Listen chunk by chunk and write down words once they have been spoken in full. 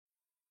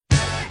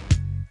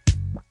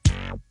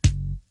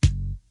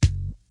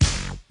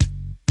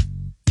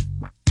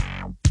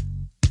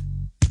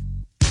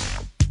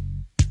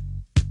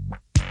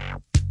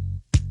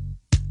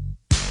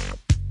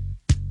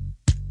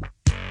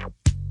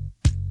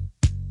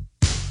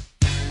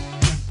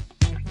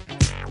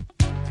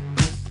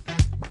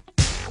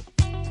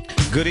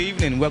Good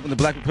evening. Welcome to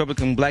Black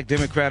Republican, Black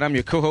Democrat. I'm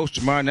your co-host,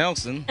 Jamar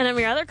Nelson. And I'm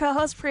your other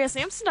co-host, Priya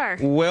Samstar.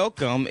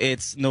 Welcome.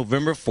 It's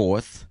November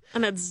 4th.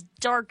 And it's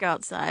dark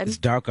outside. It's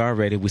dark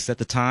already. We set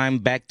the time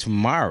back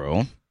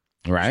tomorrow,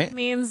 right? Which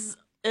means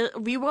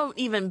we won't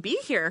even be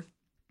here.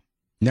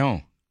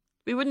 No.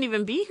 We wouldn't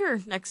even be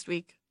here next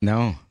week.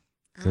 No.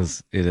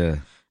 Because it'll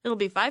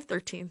be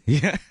 5:13.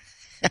 Yeah,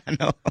 I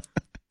know.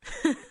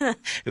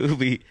 We'll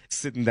be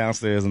sitting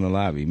downstairs in the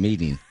lobby,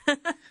 meeting,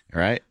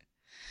 right?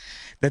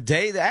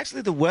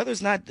 The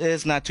weather's not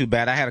too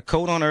bad. I had a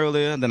coat on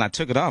earlier, then I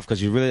took it off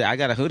because I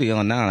got a hoodie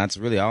on now. That's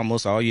really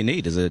almost all you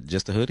need is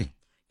just a hoodie.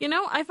 You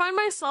know, I find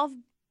myself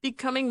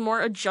becoming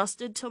more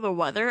adjusted to the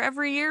weather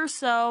every year.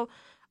 So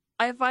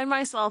I find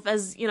myself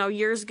as,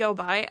 years go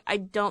by, I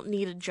don't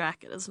need a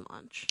jacket as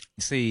much.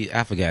 See,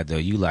 I forgot though,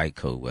 you like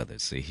cold weather.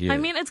 See here. I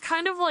mean, it's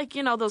kind of like,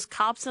 those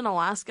cops in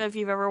Alaska, if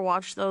you've ever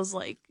watched those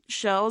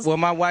shows. Well,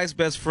 my wife's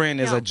best friend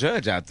is a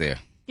judge out there.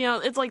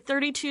 It's like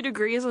 32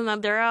 degrees, and then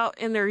they're out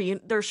in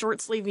their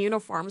short sleeve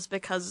uniforms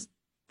because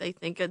they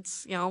think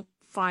it's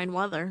fine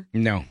weather.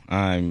 No.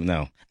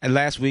 And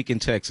last week in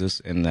Texas,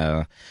 and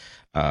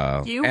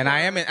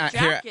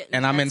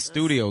I'm in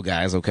studio,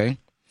 guys. Okay.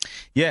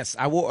 Yes,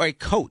 I wore a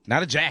coat,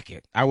 not a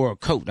jacket. I wore a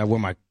coat. I wore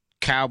my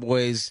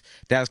Dallas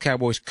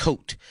Cowboys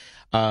coat.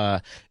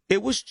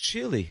 It was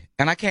chilly,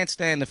 and I can't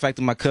stand the fact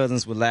that my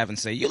cousins would laugh and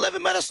say, "You live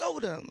in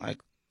Minnesota." I'm like,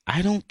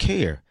 I don't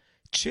care.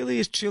 Chilly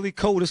is chilly,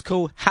 cold is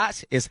cold,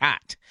 hot is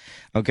hot.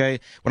 Okay?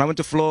 When I went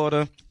to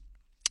Florida,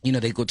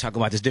 they go talk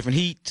about this different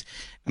heat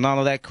and all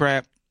of that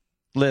crap.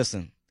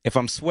 Listen, if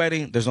I'm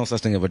sweating, there's no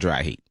such thing as a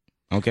dry heat.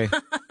 Okay?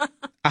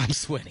 I'm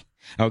sweating.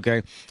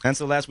 Okay? And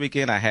so last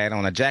weekend I had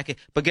on a jacket,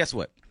 but guess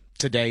what?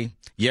 Today,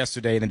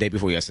 yesterday, and the day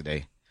before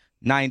yesterday,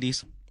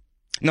 90s.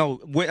 No,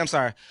 I'm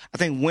sorry. I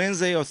think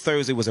Wednesday or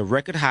Thursday was a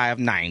record high of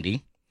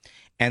 90.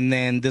 And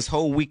then this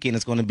whole weekend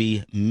is going to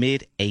be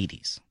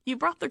mid-80s. You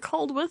brought the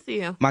cold with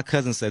you. My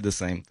cousin said the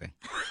same thing.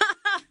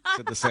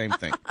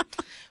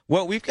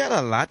 Well, we've got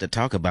a lot to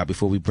talk about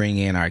before we bring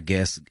in our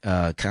guest.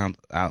 I've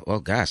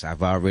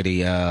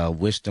already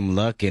wished him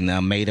luck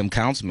and made him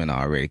councilman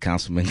already.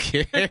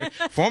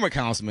 Former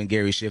Councilman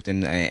Gary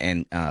Shifton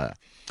and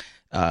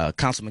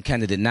councilman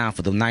candidate now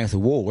for the 9th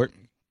ward.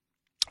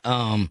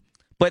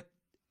 But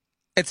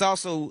it's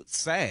also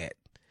sad.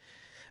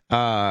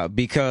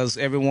 Because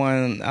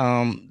everyone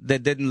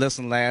that didn't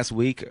listen last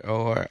week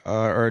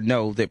or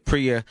know that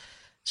Priya,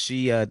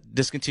 she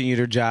discontinued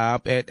her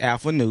job at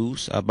Alpha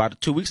News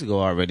about 2 weeks ago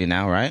already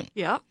now, right?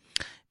 Yeah.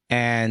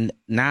 And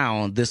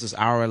now this is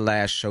our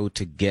last show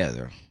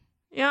together.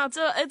 Yeah,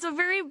 it's a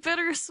very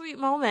bittersweet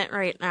moment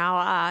right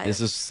now.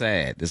 This is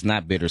sad. It's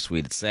not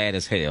bittersweet. It's sad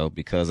as hell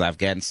because I've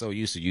gotten so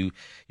used to you.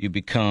 You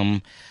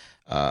become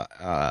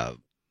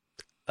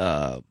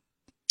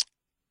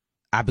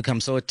I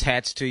become so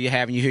attached to you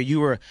having you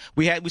here.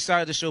 We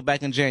started the show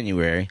back in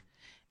January,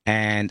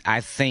 and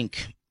I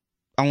think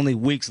only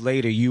weeks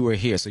later you were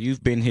here. So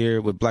you've been here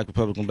with Black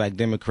Republican, Black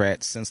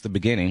Democrat since the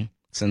beginning,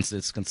 since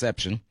its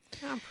conception.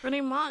 Yeah,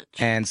 pretty much.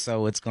 And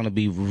so it's going to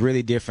be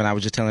really different. I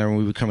was just telling her when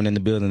we were coming in the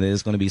building that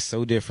it's going to be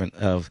so different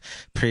of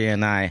Priya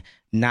and I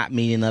not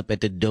meeting up at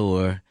the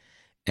door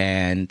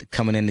and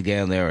coming in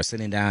together or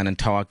sitting down and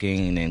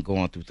talking and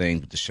going through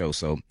things with the show.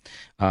 So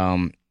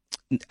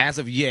as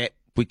of yet,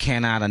 we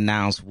cannot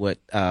announce what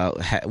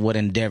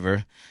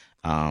endeavor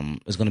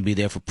is going to be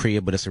there for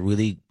Priya, but it's a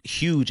really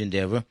huge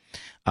endeavor.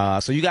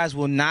 So you guys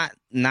will not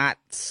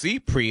see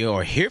Priya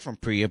or hear from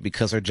Priya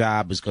because her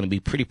job is going to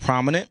be pretty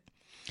prominent.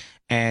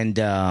 And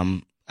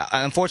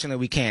unfortunately,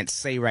 we can't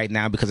say right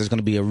now because there's going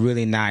to be a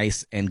really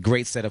nice and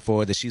great setup for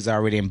her that she's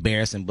already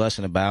embarrassed and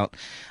blushing about.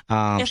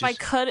 If I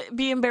could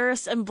be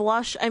embarrassed and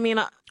blush, I mean...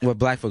 well,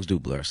 black folks do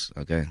blush,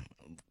 okay?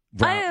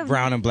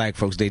 Brown and black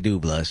folks, they do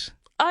blush.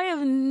 I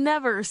have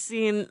never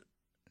seen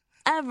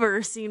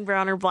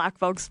brown or black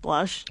folks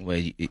blush.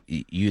 Well,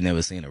 you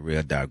never seen a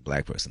real dark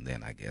black person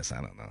then, I guess.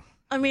 I don't know.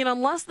 I mean,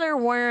 unless they're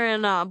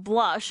wearing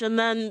blush, and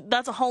then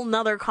that's a whole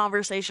nother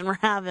conversation we're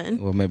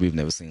having. Well, maybe you've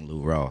never seen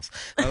Lou Ross.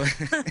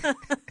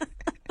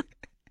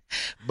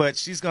 But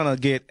she's going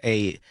to get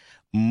a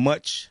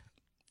much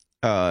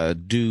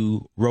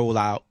due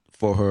rollout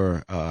for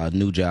her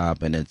new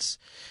job, and it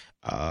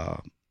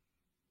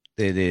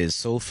is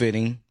so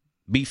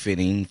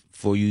befitting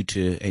for you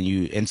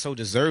and so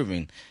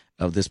deserving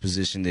of this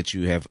position that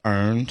you have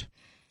earned,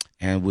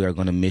 and we are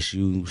going to miss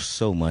you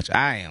so much.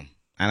 I am,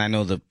 and I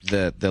know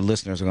the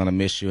listeners are going to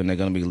miss you, and they're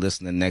going to be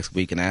listening next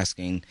week and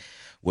asking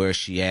where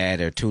she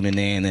at or tuning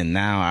in, and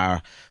now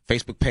our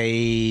Facebook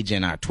page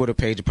and our Twitter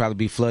page will probably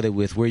be flooded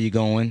with where you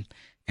going.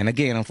 And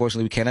again,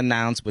 unfortunately, we can't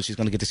announce, but she's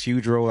going to get this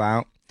huge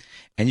rollout.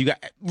 And you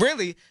got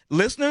really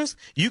listeners,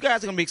 you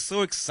guys are gonna be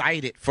so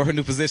excited for her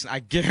new position. I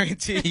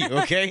guarantee you.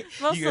 Okay,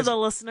 most of the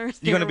listeners,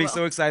 you're gonna be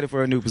so excited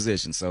for her new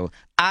position. So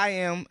I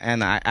am,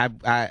 and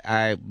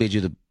I bid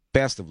you the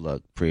best of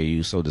luck, Priya.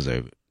 You so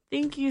deserve it.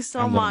 Thank you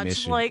so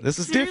much. Like this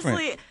is seriously,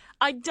 different.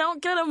 I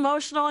don't get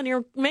emotional, and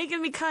you're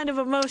making me kind of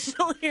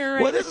emotional here.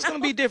 Right well, this is gonna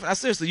be different.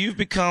 Seriously, you've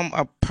become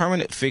a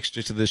permanent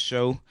fixture to this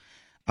show.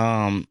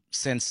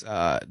 since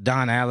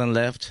Don Allen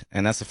left,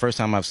 and that's the first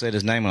time I've said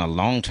his name in a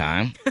long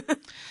time.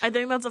 I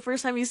think that's the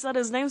first time you said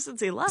his name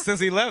since he left. Since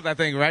he left, I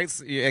think, right?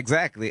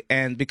 Exactly.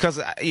 And because,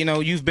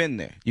 you've been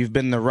there. You've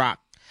been the Rock.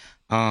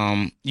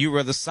 You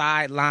were the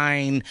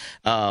sideline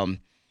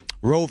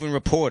roving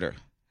reporter.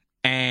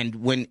 And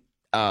when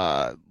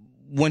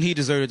he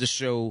deserted the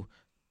show,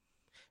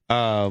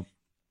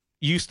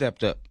 you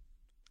stepped up.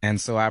 And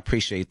so I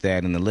appreciate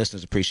that, and the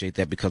listeners appreciate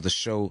that, because the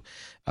show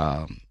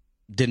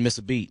didn't miss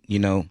a beat.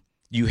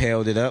 You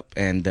held it up,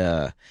 and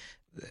the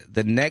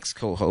next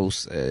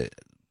co-host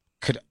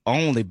could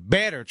only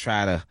better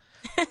try to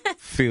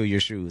fill your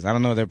shoes. I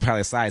don't know, they're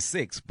probably size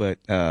 6, but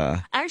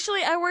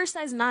actually, I wear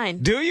size 9.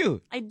 Do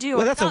you? I do.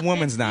 Well, that's a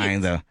woman's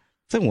 9, though.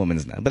 It's a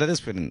woman's 9, but it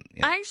is pretty.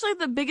 I actually have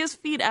the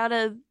biggest feet out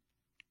of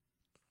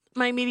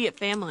my immediate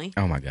family.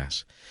 Oh my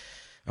gosh.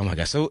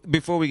 So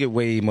before we get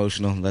way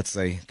emotional, let's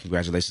say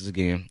congratulations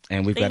again.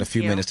 And we've got a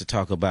few minutes to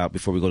talk about,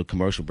 before we go to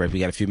commercial break, we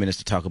got a few minutes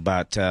to talk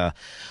about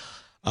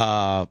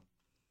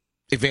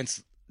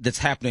events that's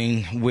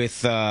happening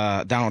with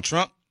Donald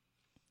Trump.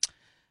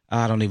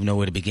 I don't even know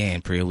where to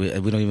begin, Priya.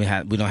 We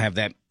don't have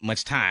that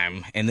much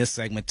time in this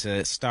segment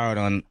to start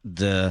on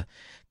the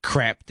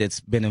crap that's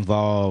been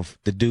involved,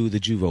 the dude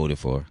that you voted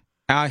for.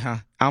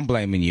 I'm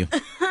blaming you.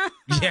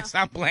 Yes,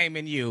 I'm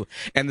blaming you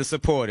and the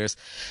supporters.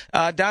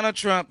 Donald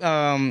Trump,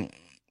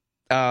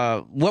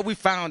 what we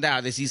found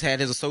out is he's had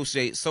his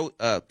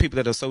people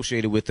that are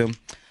associated with him,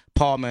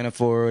 Paul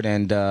Manafort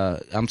and,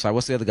 I'm sorry,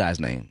 what's the other guy's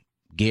name?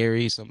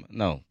 Gary?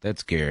 No,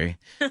 that's Gary.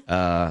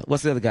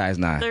 What's the other guy's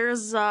name?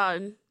 There's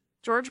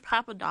George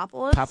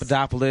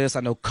Papadopoulos.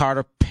 I know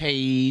Carter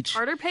Page.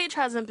 Carter Page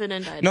hasn't been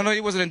indicted. No, he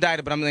wasn't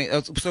indicted, but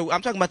so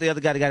I'm talking about the other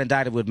guy that got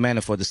indicted with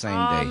Manafort the same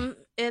day.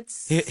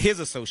 It's his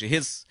associate,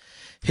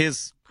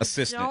 his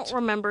assistant. I don't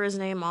remember his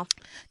name off.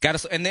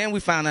 And then we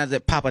found out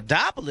that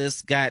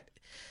Papadopoulos got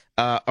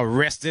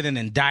arrested and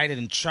indicted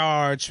and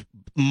charged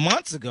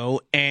months ago,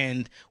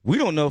 and we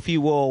don't know if he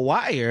wore a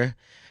wire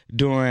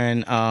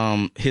during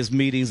his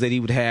meetings that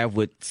he would have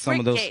with some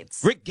of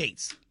those. Rick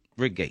Gates.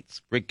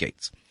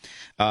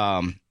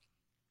 And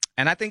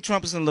I think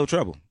Trump is in a little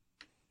trouble.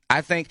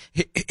 I think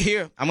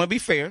here, I'm going to be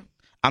fair.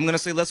 I'm going to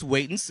say let's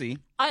wait and see.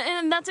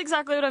 And that's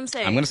exactly what I'm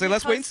saying. I'm going to say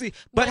let's wait and see.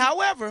 But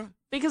however,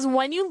 because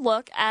when you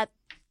look at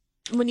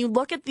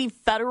the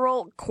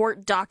federal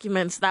court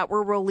documents that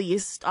were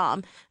released,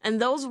 and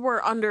those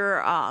were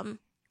under,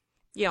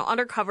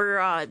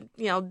 undercover,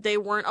 they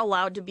weren't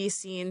allowed to be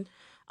seen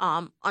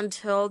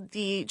until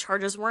the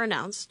charges were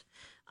announced.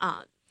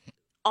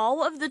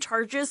 All of the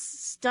charges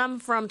stem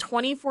from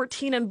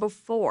 2014 and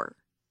before.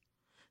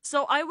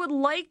 So I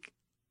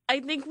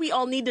think we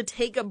all need to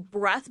take a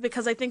breath,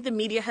 because I think the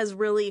media has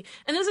really,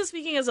 and this is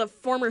speaking as a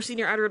former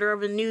senior editor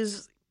of a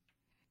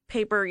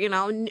newspaper,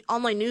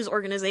 online news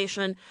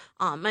organization,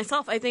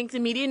 myself, I think the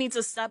media needs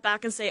to step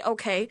back and say,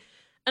 okay,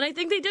 and I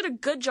think they did a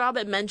good job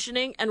at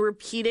mentioning and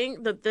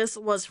repeating that this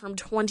was from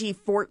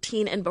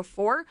 2014 and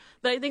before,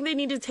 but I think they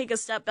need to take a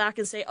step back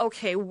and say,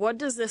 okay, what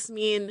does this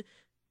mean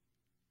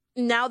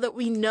now that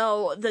we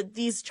know that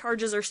these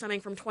charges are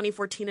stemming from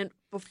 2014 and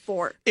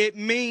before? It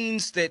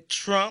means that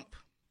Trump...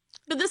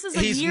 But this is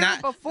a year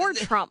before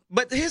Trump.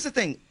 But here's the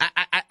thing.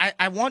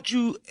 I want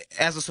you,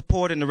 as a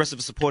supporter and the rest of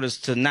the supporters,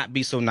 to not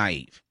be so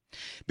naive.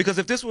 Because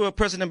if this were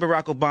President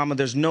Barack Obama,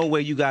 there's no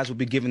way you guys would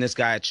be giving this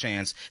guy a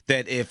chance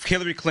that if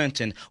Hillary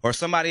Clinton or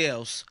somebody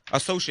else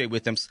associated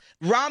with him,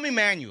 Rahm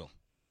Emanuel,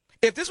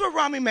 if this were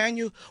Rahm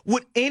Emanuel,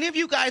 would any of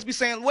you guys be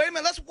saying, wait a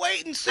minute, let's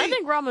wait and see? I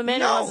think Rahm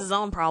Emanuel has his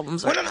own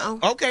problems right now.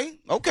 Okay.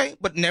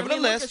 But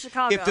nevertheless,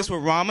 if this were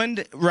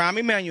Rahm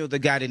Emanuel, the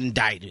guy that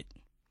indicted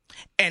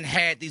and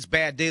had these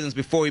bad dealings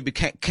before he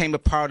became a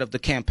part of the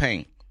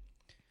campaign,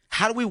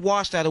 how do we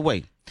wash that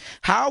away?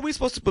 How are we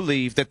supposed to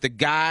believe that the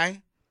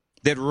guy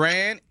that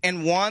ran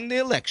and won the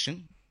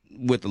election,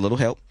 with a little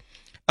help,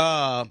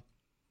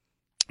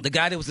 the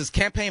guy that was his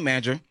campaign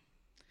manager,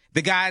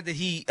 the guy that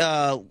he,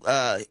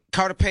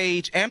 Carter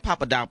Page and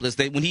Papadopoulos,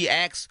 that when he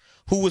asked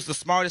who was the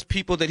smartest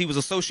people that he was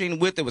associating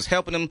with, that was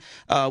helping him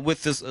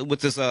with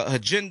this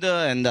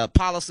agenda and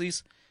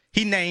policies,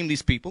 he named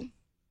these people.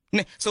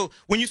 So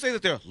when you say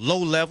that they're low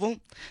level,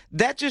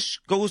 that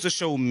just goes to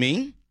show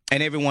me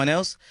and everyone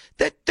else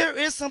that there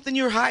is something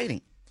you're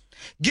hiding.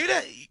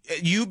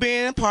 You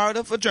being a part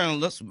of a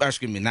journalist,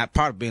 excuse me, not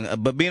part of being,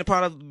 but being a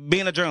part of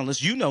being a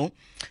journalist, you know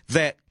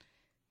that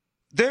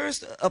there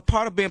is a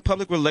part of being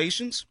public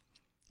relations.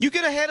 You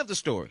get ahead of the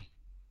story.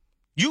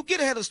 You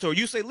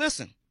say,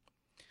 listen,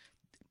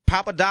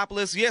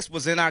 Papadopoulos, yes,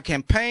 was in our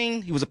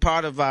campaign. He was a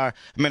part of our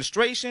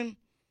administration.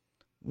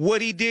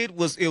 What he did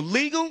was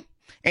illegal,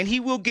 and he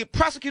will get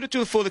prosecuted to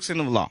the full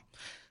extent of the law.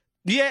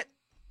 Yet,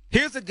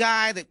 here's a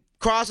guy that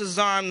crosses his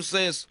arms and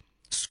says,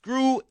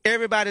 screw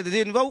everybody that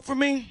didn't vote for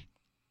me.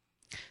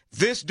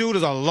 This dude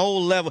is a low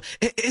level.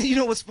 You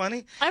know what's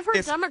funny? I've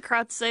heard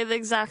Democrats say the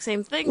exact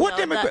same thing. What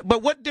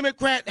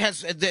Democrat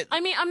has that?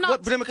 I mean, I'm not.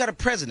 What Democratic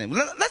president?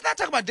 Let's not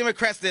talk about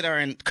Democrats that are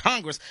in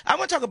Congress. I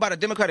want to talk about a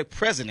Democratic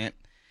president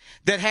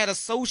that had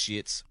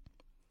associates,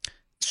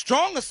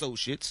 strong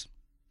associates,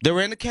 that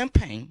were in the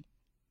campaign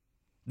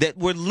that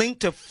were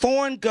linked to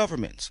foreign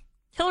governments.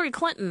 Hillary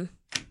Clinton.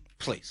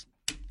 Please.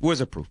 Where's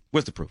the proof?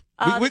 Where's the proof?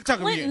 The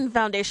Clinton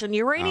Foundation,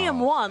 Uranium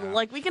One.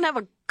 Like, we can have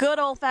a good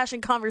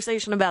old-fashioned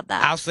conversation about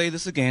that. I'll say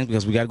this again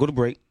because we got to go to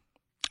break.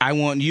 I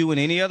want you and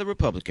any other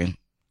Republican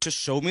to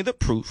show me the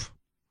proof,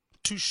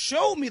 to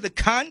show me the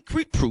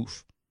concrete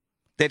proof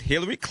that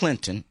Hillary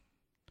Clinton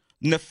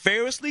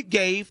nefariously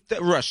gave the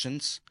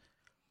Russians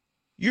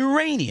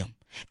uranium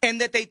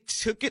and that they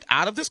took it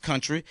out of this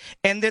country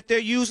and that they're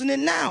using it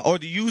now or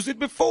they used it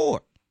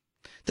before.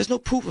 There's no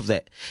proof of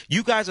that.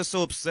 You guys are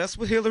so obsessed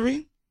with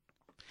Hillary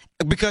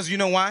because you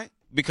know why?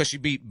 Because she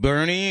beat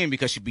Bernie and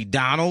because she beat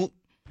Donald,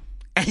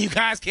 and you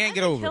guys can't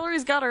get over it.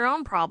 Hillary's got her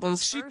own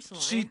problems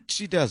personally.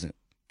 She doesn't.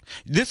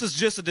 This is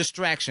just a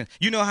distraction.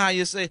 You know how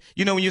you say,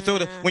 you know, when you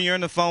when you're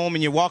in the phone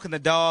and you're walking the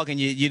dog and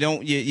you're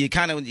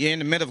in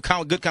the middle of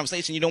a good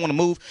conversation, you don't want to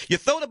move. You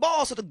throw the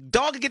ball so the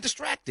dog can get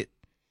distracted.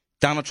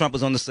 Donald Trump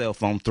is on the cell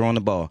phone throwing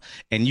the ball,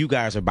 and you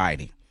guys are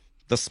biting.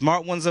 The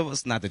smart ones of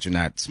us, not that you're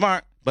not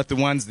smart, but the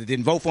ones that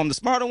didn't vote for him, the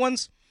smarter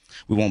ones,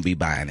 we won't be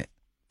buying it.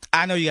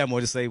 I know you got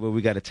more to say, but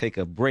we got to take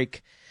a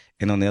break.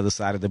 And on the other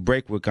side of the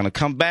break, we're going to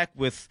come back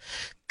with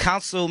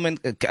Councilman,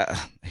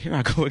 here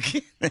I go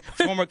again,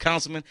 former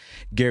Councilman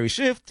Gary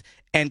Schiff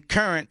and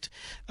current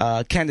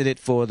candidate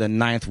for the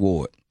 9th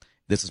Ward.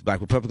 This is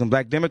Black Republican,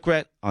 Black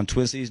Democrat on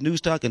Twin Cities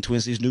News Talk and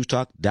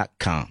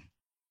TwinCitiesNewsTalk.com.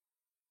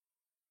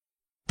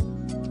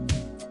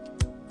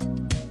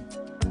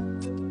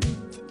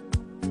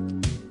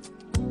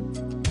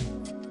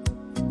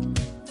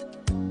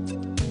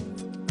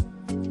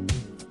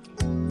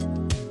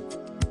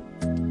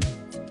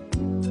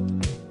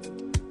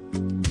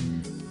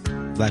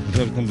 Black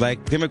Republican,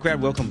 Black Democrat,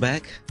 welcome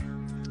back.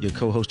 Your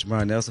co-host,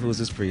 Jamar Nelson. Who is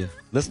this, Priya?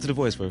 Listen to the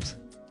voice first.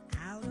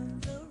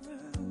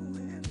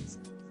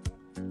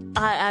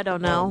 I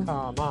don't know.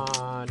 Oh, come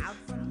on.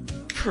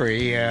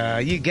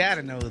 Priya, you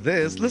gotta know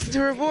this. Listen to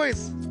her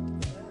voice.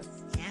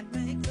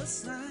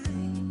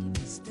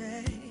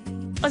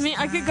 I mean,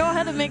 I could go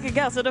ahead and make a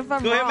guess, and if I'm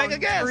wrong, go ahead and make a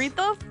guess.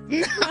 Aretha?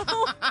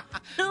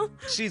 No.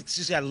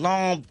 She's got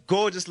long,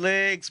 gorgeous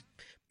legs,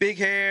 big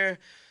hair.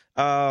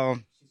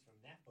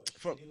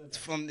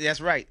 From that's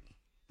right,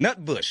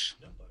 Nutbush.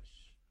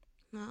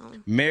 No.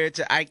 Married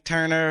to Ike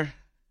Turner.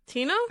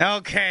 Tina?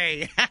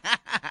 Okay.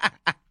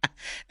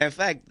 In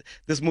fact,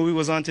 this movie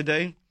was on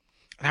today.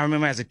 I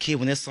remember as a kid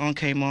when this song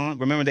came on.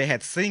 Remember they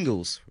had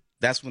singles.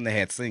 That's when they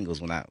had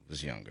singles when I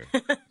was younger.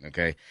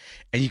 Okay,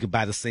 and you could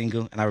buy the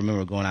single. And I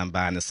remember going out and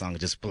buying the song and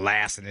just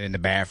blasting it in the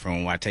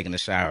bathroom while taking a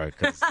shower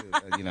because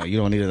you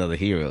don't need another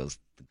hero. It's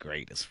the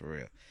greatest for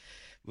real. It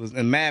was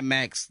in Mad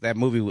Max, that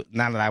movie.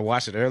 Now that I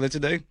watched it earlier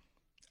today,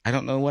 I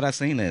don't know what I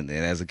seen in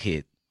it as a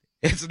kid.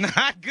 It's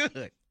not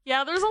good.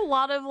 Yeah, there's a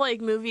lot of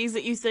like movies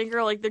that you think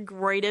are like the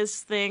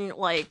greatest thing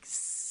like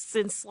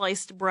since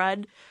sliced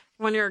bread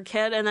when you're a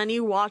kid, and then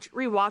you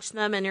rewatch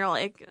them and you're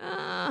like,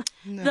 no.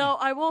 Though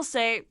I will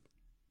say,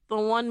 the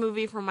one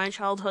movie from my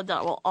childhood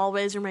that will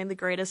always remain the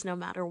greatest no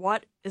matter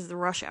what is the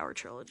Rush Hour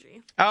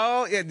trilogy.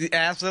 Oh, yeah,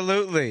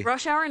 absolutely.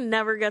 Rush Hour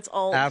never gets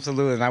old.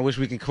 Absolutely, and I wish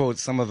we could quote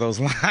some of those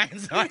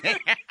lines on it.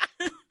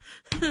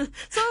 Some of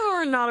them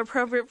are not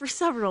appropriate for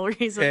several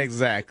reasons.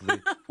 Exactly.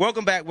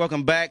 Welcome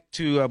back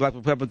to Black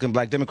Republican,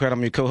 Black Democrat.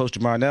 I'm your co-host,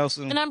 Jamar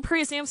Nelson. And I'm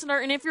Priya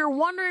Samsonart. And if you're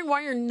wondering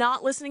why you're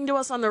not listening to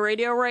us on the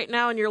radio right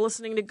now and you're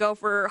listening to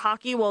Gopher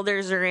Hockey, well,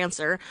 there's your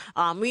answer.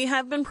 We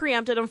have been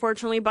preempted,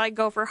 unfortunately, by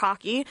Gopher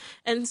Hockey.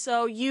 And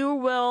so you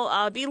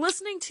will be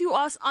listening to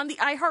us on the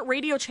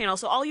iHeartRadio channel.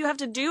 So all you have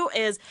to do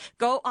is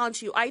go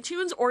onto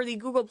iTunes or the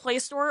Google Play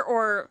Store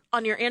or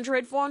on your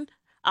Android phone,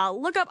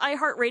 look up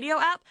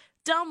iHeartRadio app,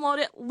 download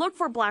it, look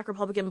for Black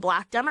Republican,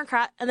 Black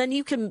Democrat, and then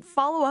you can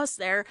follow us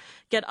there,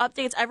 get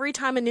updates every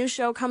time a new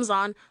show comes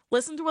on,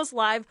 listen to us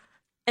live,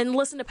 and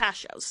listen to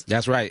past shows.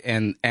 That's right.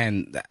 And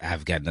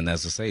I've got nothing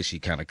else to say. She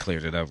kind of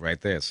cleared it up right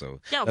there.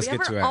 So yeah, let's we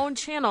have our own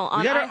channel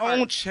on We got our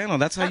own channel.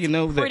 That's how you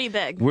know that pretty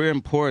big. We're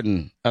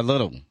important a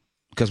little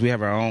because we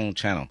have our own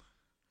channel.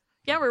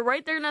 Yeah, we're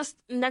right there next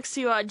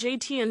to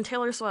JT and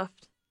Taylor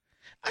Swift.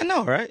 I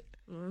know, right?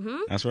 Mm-hmm.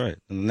 That's right.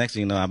 And the next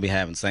thing you know, I'll be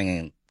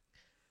singing.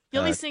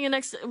 You'll be singing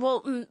next.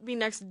 We'll be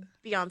next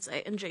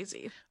Beyonce and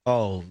Jay-Z.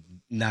 Oh,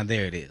 now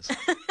there it is.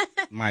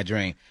 My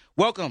dream.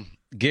 Welcome,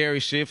 Gary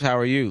Schiff. How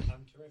are you?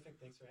 I'm terrific.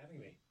 Thanks for having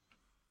me.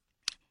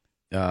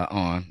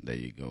 There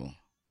you go.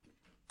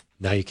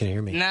 Now you can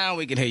hear me. Now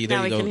we can hear you. There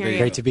now you go. Can hear you.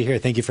 Great to be here.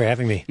 Thank you for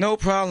having me. No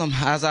problem.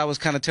 As I was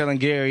kind of telling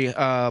Gary,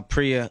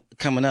 Priya,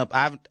 coming up,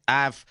 I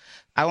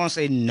won't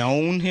say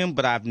known him,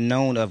 but I've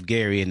known of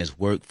Gary and his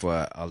work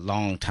for a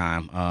long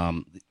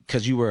time.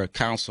 Because you were a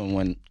councilman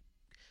when.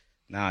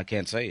 Now I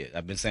can't say it.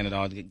 I've been saying it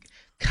all.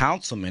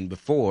 Councilman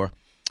before.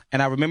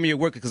 And I remember your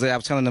work because I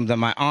was telling them that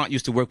my aunt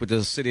used to work with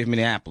the city of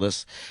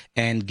Minneapolis,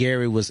 and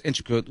Gary was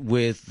intricate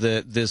with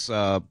this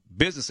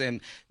business. And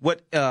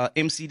what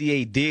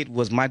MCDA did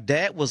was my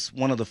dad was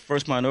one of the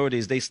first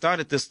minorities. They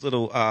started this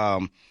little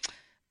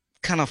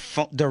kind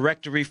of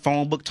directory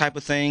phone book type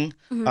of thing.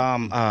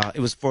 Mm-hmm. It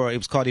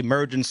was called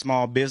Emerging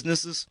Small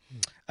Businesses.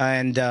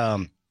 And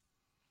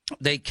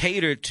they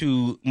catered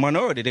to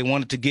minority. They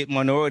wanted to get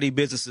minority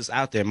businesses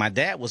out there. My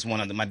dad was one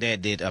of them. My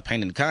dad did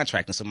painting and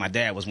contracting, so my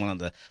dad was one of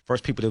the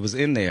first people that was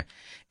in there.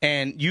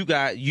 And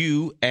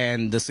you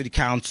and the city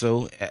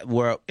council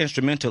were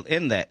instrumental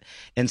in that.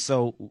 And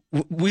so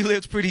we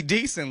lived pretty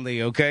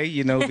decently,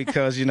 okay,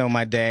 because,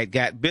 my dad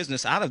got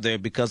business out of there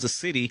because the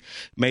city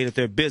made it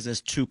their business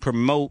to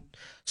promote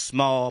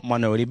small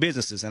minority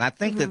businesses. And I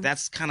think that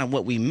that's kind of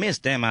what we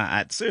missed. Damn,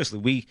 I seriously,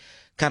 we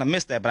kind of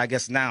missed that. But I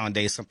guess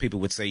nowadays some people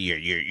would say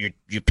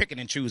you're picking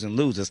and choosing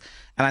losers.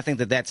 And I think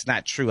that that's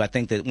not true. I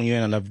think that when you're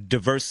in a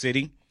diverse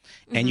city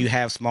and you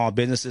have small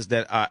businesses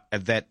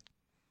that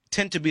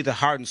tend to be the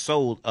heart and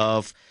soul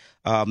of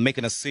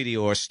making a city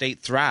or a state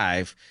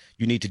thrive,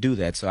 you need to do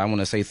that. So I want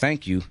to say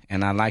thank you,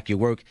 and I like your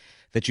work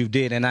that you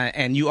did.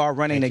 And you are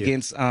running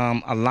against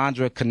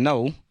Alondra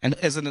Cano, and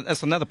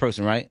that's another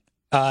person, right?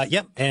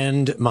 Yep.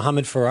 And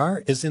Mohammed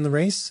Farrar is in the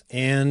race,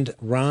 and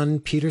Ron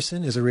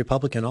Peterson is a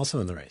Republican also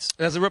in the race.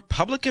 There's a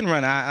Republican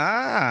run.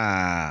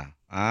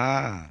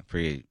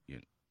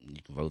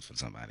 You can vote for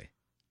somebody.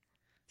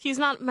 He's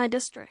not in my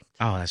district.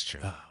 Oh, that's true.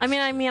 I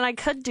mean, I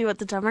could do what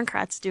the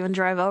Democrats do and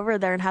drive over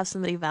there and have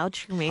somebody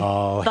vouch for me.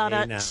 Oh, but,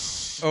 hey, now.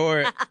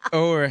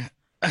 Or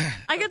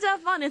I get to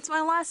have fun. It's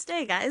my last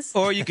day, guys.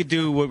 Or you could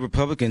do what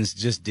Republicans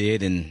just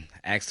did and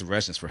ask the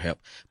Russians for help.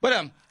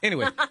 But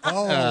anyway,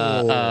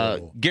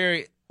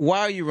 Gary, why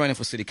are you running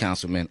for city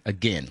councilman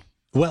again?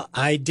 Well,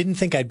 I didn't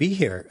think I'd be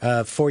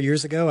here. 4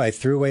 years ago, I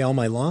threw away all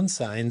my lawn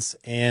signs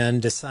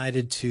and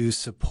decided to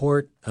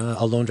support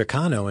Alondra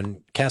Cano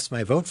and cast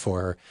my vote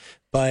for her.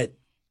 But,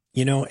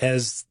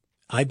 as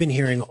I've been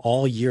hearing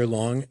all year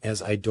long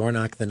as I door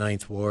knock the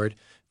 9th Ward,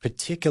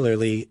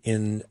 particularly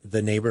in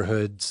the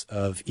neighborhoods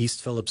of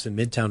East Phillips and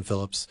Midtown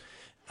Phillips,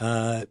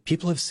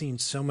 people have seen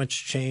so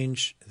much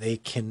change, they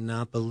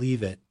cannot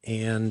believe it.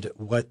 And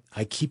what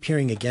I keep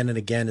hearing again and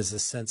again is a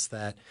sense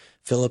that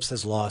Phillips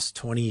has lost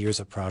 20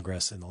 years of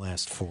progress in the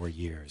last 4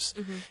 years.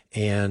 Mm-hmm.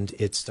 And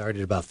it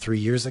started about 3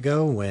 years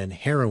ago when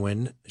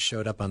heroin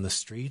showed up on the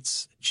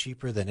streets,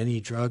 cheaper than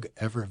any drug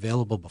ever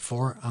available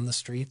before on the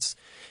streets.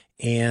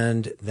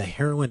 And the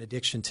heroin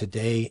addiction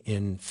today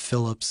in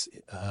Phillips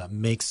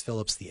makes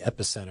Phillips the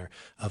epicenter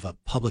of a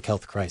public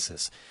health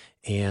crisis.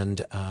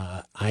 And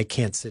I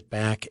can't sit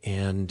back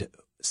and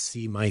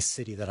see my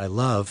city that I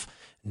love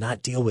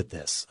not deal with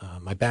this.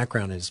 My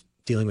background is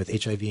dealing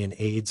with HIV and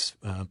AIDS,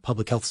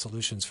 public health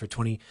solutions for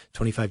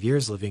 25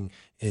 years living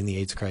in the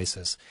AIDS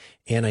crisis.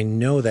 And I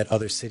know that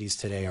other cities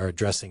today are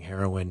addressing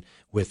heroin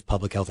with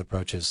public health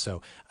approaches.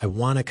 So I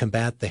want to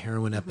combat the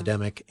heroin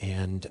epidemic,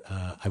 and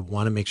I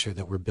want to make sure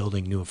that we're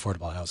building new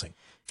affordable housing.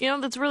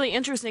 That's really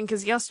interesting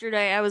because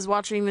yesterday I was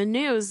watching the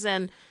news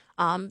and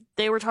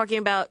they were talking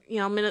about,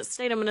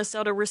 state of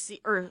Minnesota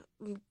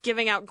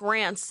giving out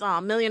grants,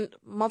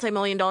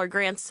 multi-million-dollar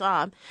grants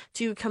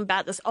to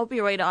combat this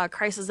opioid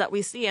crisis that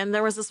we see. And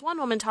there was this one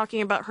woman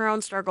talking about her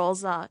own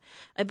struggles. I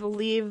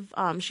believe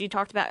she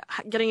talked about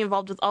getting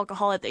involved with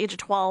alcohol at the age of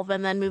 12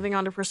 and then moving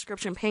on to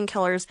prescription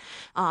painkillers.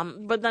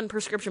 But then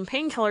prescription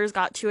painkillers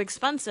got too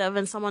expensive,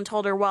 and someone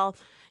told her, well,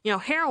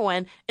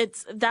 heroin,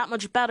 it's that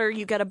much better.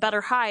 You get a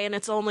better high, and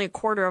it's only a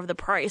quarter of the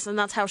price. And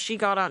that's how she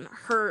got on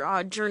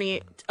her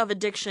journey of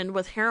addiction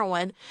with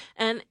heroin.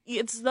 And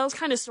it's those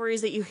kind of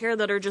stories that you hear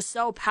that are just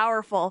so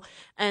powerful.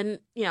 And,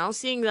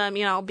 seeing them,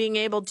 being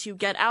able to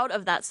get out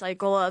of that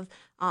cycle of,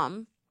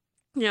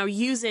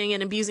 using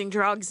and abusing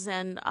drugs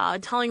and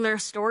telling their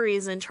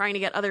stories and trying to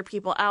get other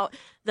people out,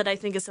 that I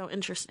think is so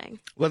interesting.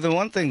 Well, the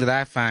one thing that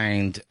I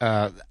find,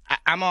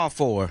 I'm all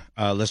for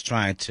let's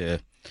try to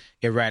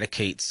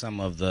eradicate some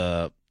of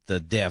the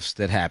deaths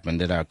that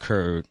happened, that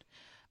occurred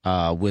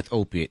with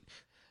opiate.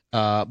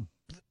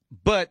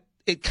 But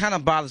it kind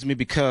of bothers me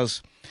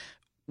because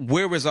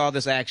where was all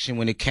this action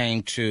when it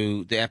came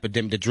to the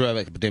epidemic, the drug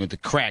epidemic, the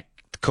crack,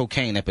 the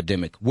cocaine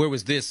epidemic? Where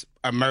was this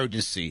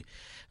emergency?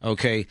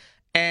 Okay.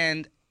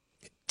 And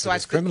so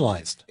it's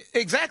criminalized.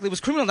 Exactly. It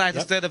was criminalized.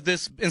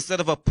 Yep. Instead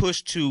of a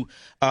push to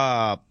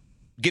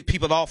get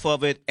people off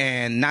of it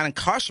and not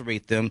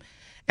incarcerate them.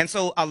 And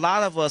so a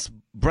lot of us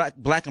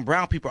black and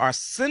brown people are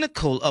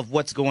cynical of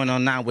what's going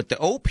on now with the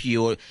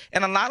opioid,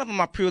 and a lot of them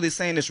are purely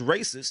saying it's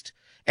racist.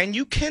 And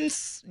you can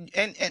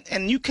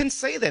and you can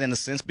say that in a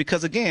sense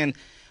because again,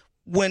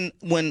 when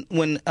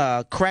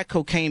crack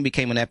cocaine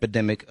became an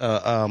epidemic,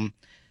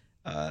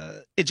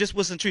 it just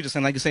wasn't treated the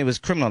same. Like you say, it was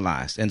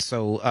criminalized, and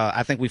so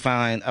I think we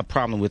find a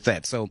problem with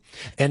that. So,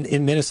 and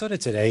in Minnesota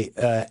today,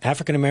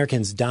 African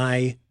Americans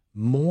die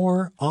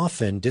more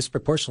often,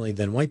 disproportionately,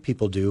 than white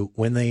people do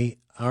when they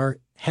are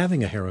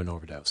having a heroin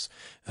overdose.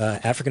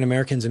 African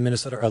Americans in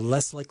Minnesota are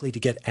less likely to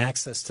get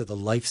access to the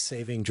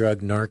life-saving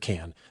drug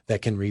Narcan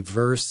that can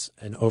reverse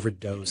an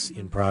overdose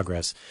in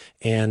progress.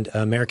 And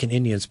American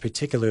Indians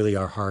particularly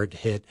are hard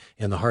hit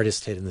and the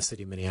hardest hit in the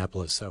city of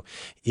Minneapolis. So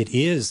it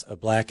is a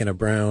black and a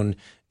brown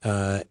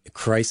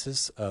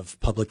crisis of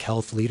public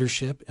health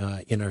leadership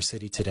in our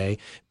city today.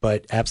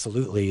 But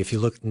absolutely, if you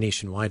look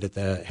nationwide at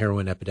the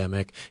heroin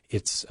epidemic,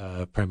 it's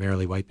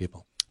primarily white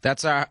people.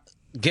 That's our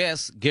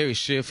guest, Gary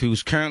Schiff,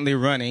 who's currently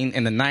running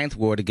in the 9th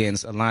Ward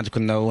against Alondra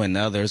Cano and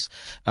others.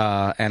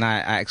 And I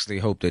actually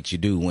hope that you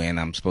do win.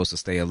 I'm supposed to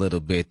stay a little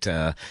bit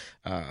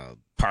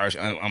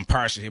partial. I'm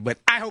partial here, but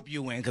I hope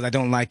you win because I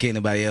don't like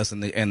anybody else in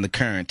the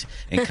current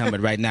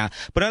incumbent right now.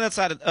 But on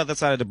the other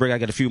side of the break, I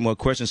got a few more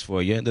questions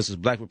for you. This is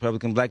Black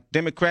Republican, Black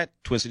Democrat,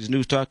 Twin Cities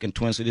News Talk, and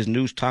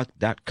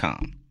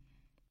TwinCitiesNewsTalk.com.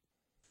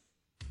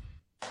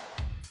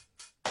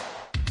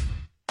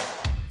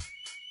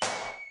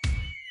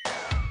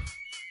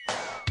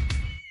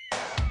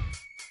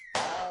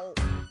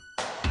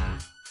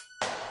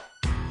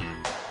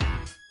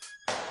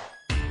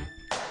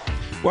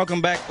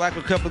 Welcome back, Black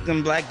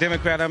Republican, Black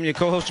Democrat. I'm your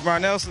co-host,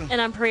 Jamar Nelson. And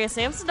I'm Priya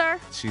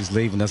Samsudar. She's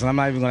leaving us. And I'm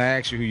not even going to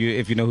ask you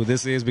if you know who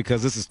this is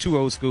because this is too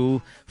old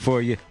school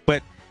for you.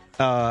 But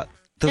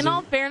in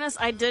all fairness,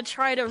 I did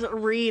try to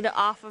read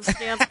off of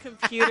Stan's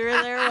computer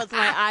there with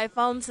my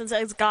iPhone since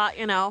it's got,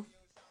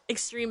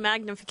 extreme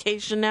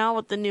magnification now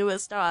with the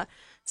newest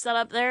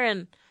setup there,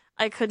 and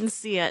I couldn't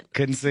see it.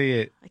 Couldn't see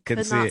it. I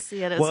could not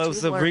see it. Well, it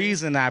was the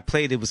reason I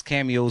played it was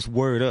Cameo's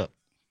Word Up.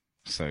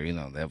 So,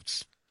 that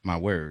was my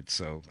word,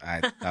 so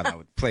I thought I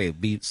would play it,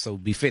 be so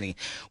befitting.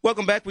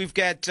 Welcome back. We've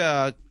got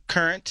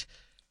current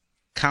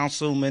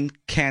councilman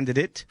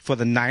candidate for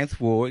the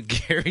 9th Ward,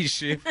 Gary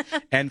Schiff,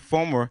 and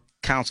former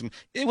councilman.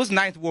 It was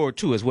 9th Ward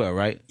too as well,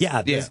 right?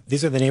 Yeah.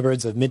 These are the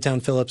neighborhoods of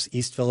Midtown Phillips,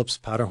 East Phillips,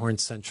 Powderhorn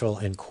Central,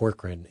 and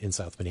Corcoran in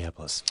South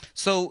Minneapolis.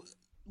 So,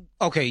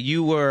 okay,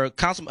 you were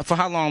councilman for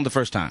how long the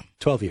first time?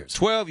 12 years.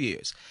 12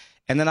 years.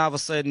 And then all of a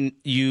sudden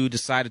you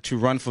decided to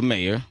run for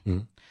mayor.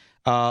 Mm-hmm.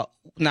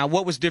 Now,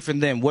 what was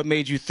different then? What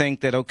made you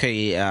think that,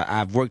 okay,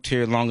 I've worked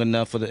here long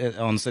enough on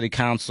the city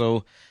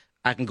council,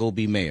 I can go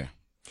be mayor?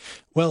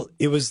 Well,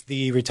 it was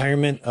the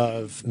retirement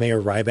of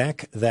Mayor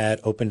Ryback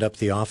that opened up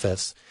the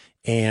office.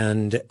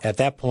 And at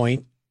that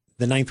point,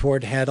 the 9th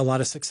Ward had a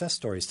lot of success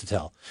stories to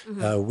tell.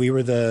 Mm-hmm. We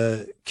were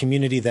the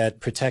community that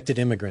protected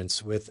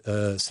immigrants with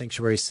a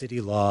sanctuary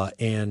city law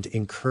and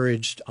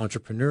encouraged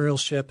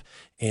entrepreneurship.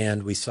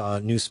 And we saw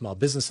new small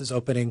businesses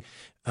opening.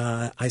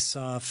 I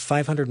saw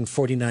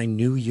 549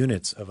 new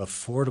units of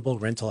affordable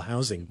rental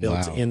housing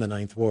built in the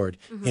 9th Ward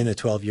in the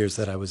 12 years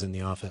that I was in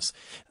the office.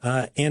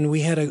 And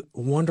we had a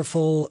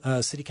wonderful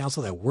city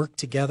council that worked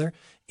together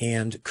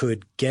and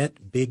could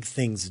get big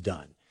things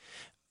done.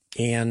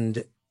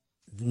 And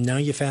now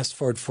you fast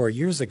forward 4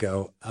 years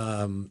ago,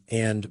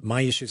 and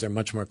my issues are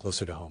much more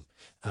closer to home.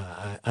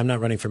 I'm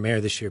not running for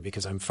mayor this year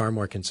because I'm far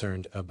more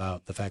concerned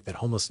about the fact that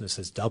homelessness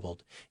has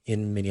doubled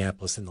in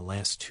Minneapolis in the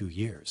last 2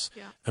 years.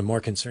 Yeah. I'm more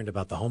concerned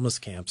about the homeless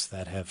camps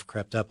that have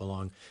crept up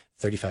along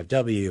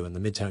 35W and the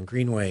Midtown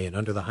Greenway and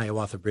under the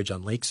Hiawatha Bridge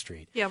on Lake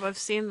Street. Yeah, I've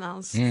seen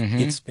those. Mm-hmm.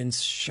 It's been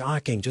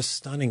shocking, just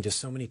stunning to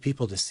so many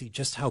people to see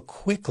just how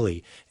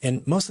quickly,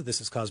 and most of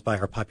this is caused by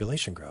our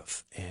population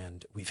growth.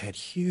 And we've had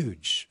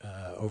huge,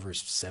 over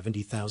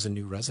 70,000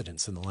 new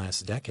residents in the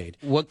last decade.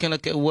 What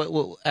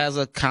as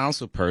a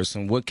council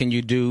person, what can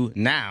you do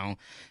now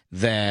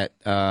that,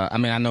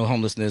 I know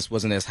homelessness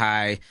wasn't as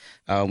high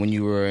when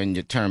you were in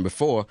your term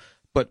before,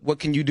 but what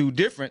can you do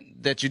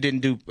different that you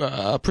didn't do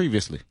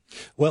previously?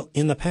 Well,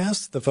 in the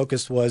past, the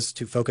focus was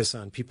to focus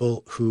on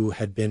people who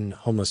had been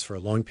homeless for a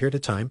long period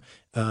of time,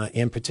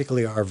 and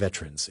particularly our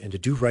veterans, and to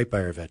do right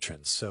by our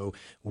veterans. So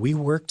we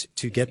worked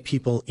to get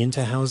people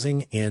into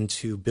housing and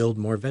to build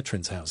more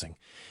veterans housing.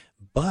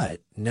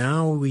 But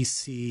now we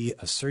see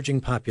a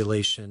surging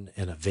population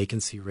and a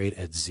vacancy rate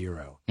at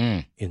 0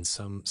 in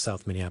some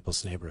South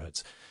Minneapolis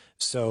neighborhoods.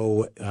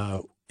 So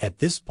at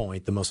this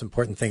point, the most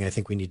important thing I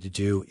think we need to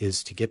do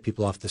is to get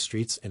people off the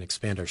streets and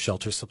expand our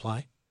shelter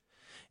supply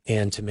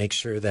and to make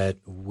sure that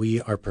we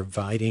are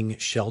providing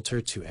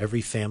shelter to every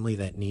family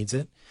that needs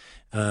it.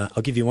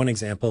 I'll give you one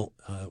example.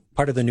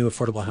 Part of the new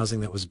affordable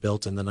housing that was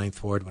built in the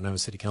 9th Ward when I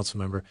was city council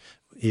member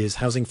is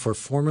housing for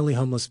formerly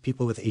homeless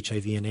people with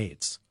HIV and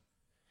AIDS.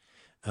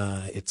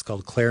 It's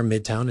called Claire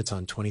Midtown. It's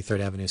on 23rd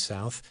Avenue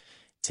South.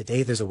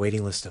 Today, there's a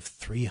waiting list of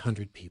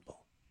 300 people.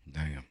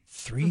 Damn.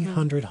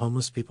 300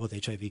 homeless people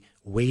with HIV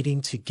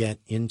waiting to get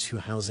into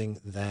housing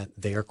that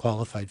they are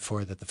qualified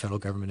for, that the federal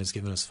government has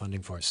given us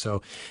funding for.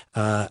 So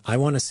I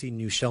want to see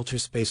new shelter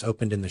space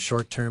opened in the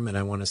short term, and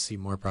I want to see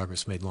more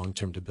progress made long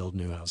term to build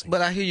new housing.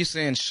 But I hear you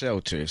saying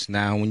shelters.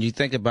 Now, when you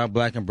think about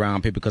black and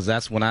brown people, because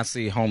that's when I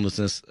see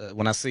homelessness,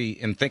 when I see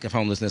and think of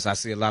homelessness, I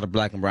see a lot of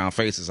black and brown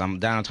faces. I'm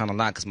downtown a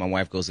lot because my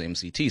wife goes to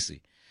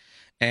MCTC.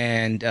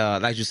 And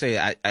like you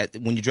say,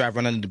 when you drive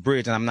right under the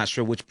bridge, and I'm not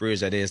sure which bridge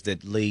that is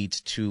that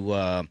leads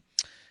to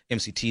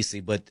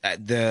MCTC, but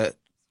the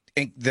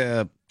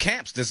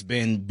camps that's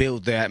been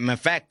built there. In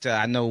fact,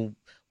 I know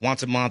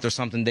once a month or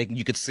something,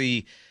 you could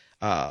see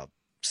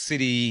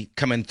city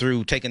coming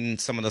through, taking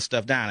some of the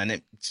stuff down, and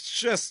it's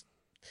just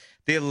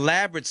the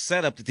elaborate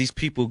setup that these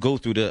people go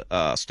through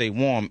to stay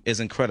warm is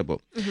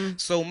incredible. Mm-hmm.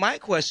 So my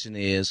question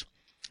is,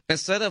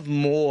 instead of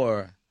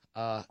more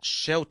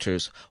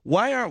shelters,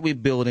 why aren't we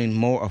building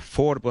more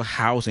affordable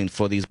housing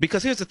for these?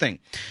 Because here's the thing.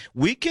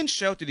 We can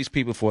shelter these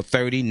people for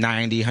 30,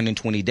 90,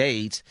 120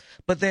 days,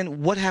 but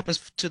then what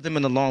happens to them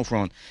in the long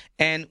run?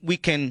 And we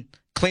can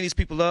clean these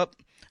people up,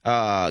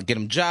 get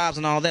them jobs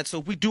and all that. So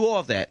if we do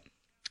all that,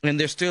 and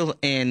they're still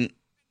in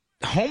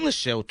homeless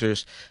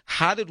shelters,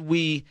 how did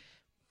we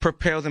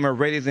prepare them or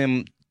ready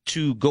them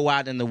to go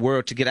out in the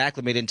world to get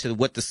acclimated into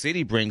what the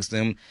city brings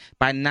them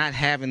by not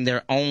having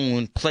their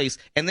own place?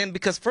 And then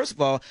because, first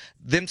of all,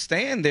 them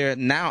staying there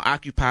now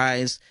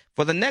occupies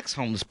for the next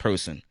homeless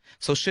person.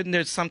 So shouldn't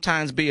there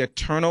sometimes be a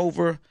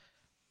turnover?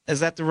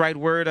 Is that the right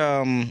word?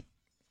 I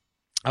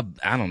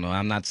don't know.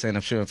 I'm not saying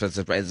I'm sure if it's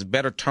a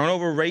better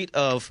turnover rate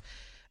of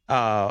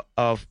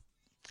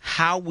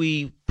how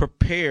we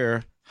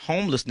prepare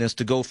homelessness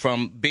to go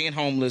from being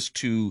homeless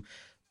to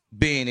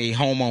being a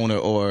homeowner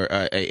or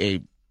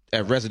a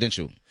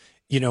residential.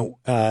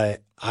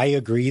 I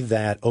agree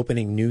that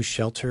opening new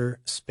shelter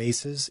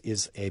spaces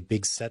is a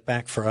big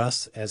setback for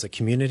us as a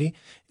community.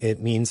 It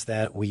means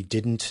that we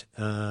didn't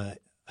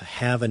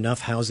have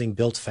enough housing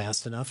built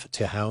fast enough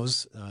to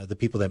house the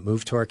people that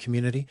move to our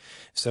community.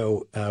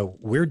 So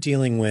we're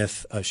dealing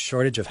with a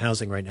shortage of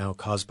housing right now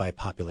caused by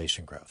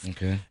population growth.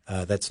 Okay.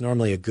 That's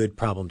normally a good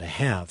problem to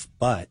have,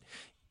 but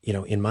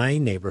in my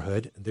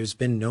neighborhood, there's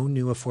been no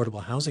new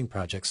affordable housing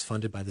projects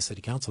funded by the city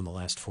council in the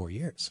last 4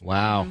 years.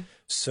 Wow. Mm-hmm.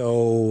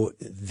 So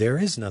there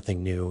is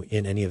nothing new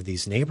in any of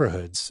these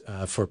neighborhoods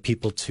for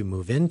people to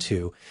move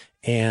into.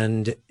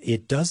 And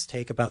it does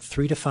take about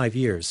 3 to 5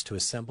 years to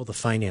assemble the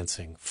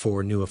financing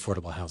for new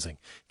affordable housing.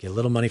 Get a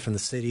little money from the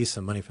city,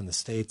 some money from the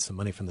state, some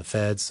money from the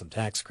feds, some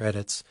tax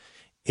credits.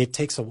 It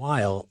takes a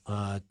while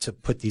to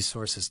put these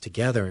sources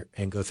together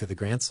and go through the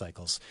grant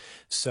cycles.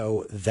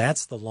 So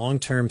that's the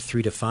long-term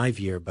 3 to 5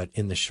 year. But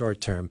in the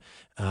short term,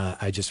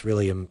 I just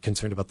really am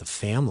concerned about the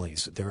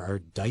families. There are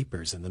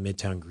diapers in the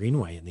Midtown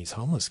Greenway in these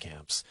homeless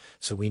camps.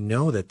 So we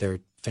know that there are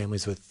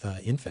families with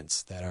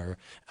infants that are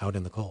out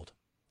in the cold.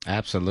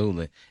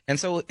 Absolutely.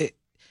 And so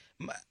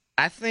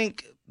I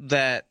think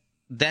that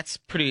that's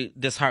pretty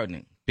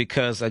disheartening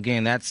because,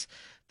 again, that's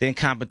the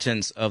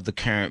incompetence of the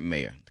current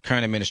mayor, the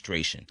current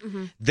administration,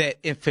 that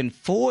if in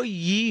 4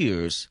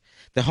 years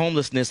the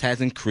homelessness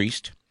has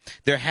increased,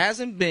 there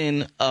hasn't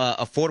been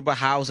affordable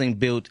housing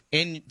built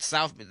in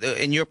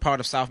your part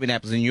of South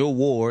Minneapolis, in your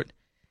ward,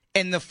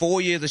 in the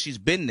 4 years that she's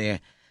been there,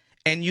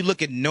 and you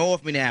look at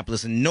North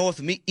Minneapolis and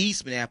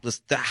East Minneapolis,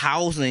 the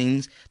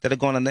housings that are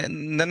going on,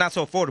 they're not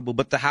so affordable,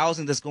 but the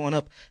housing that's going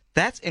up,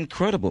 that's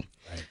incredible.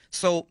 Right.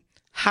 So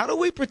how do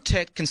we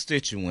protect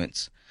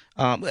constituents?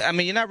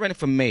 You're not running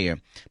for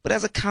mayor, but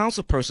as a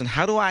council person,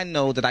 how do I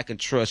know that I can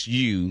trust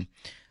you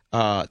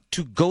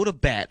to go to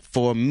bat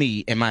for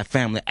me and my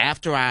family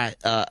after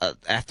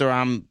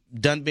I'm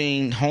done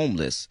being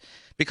homeless?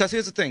 Because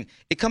here's the thing: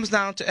 it comes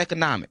down to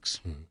economics,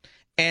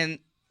 and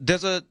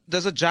there's a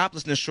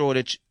joblessness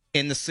shortage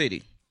in the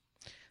city.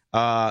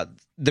 The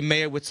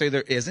mayor would say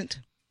there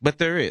isn't, but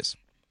there is.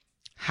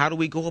 How do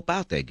we go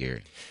about that,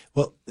 Gary?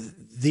 Well,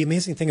 the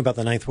amazing thing about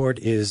the Ninth Ward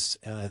is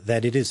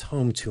that it is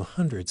home to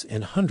hundreds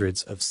and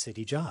hundreds of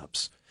city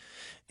jobs.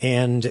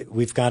 And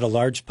we've got a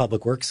large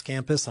public works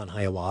campus on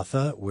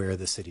Hiawatha where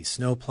the city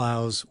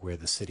snowplows, where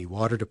the city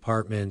water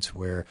department,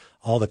 where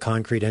all the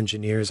concrete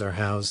engineers are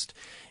housed.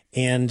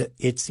 And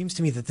it seems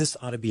to me that this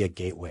ought to be a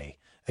gateway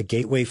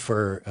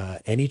for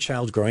any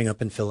child growing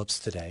up in Phillips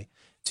today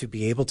to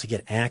be able to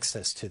get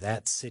access to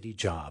that city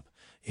job.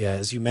 Yeah,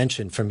 as you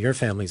mentioned, from your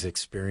family's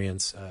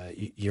experience,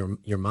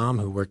 your mom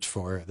who worked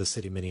for the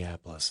city of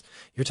Minneapolis,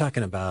 you're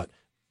talking about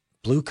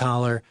blue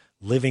collar,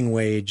 living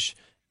wage,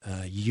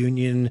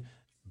 union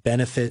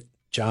benefit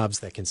jobs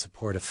that can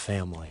support a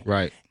family.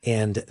 Right.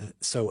 And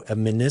so a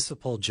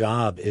municipal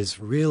job is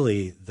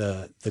really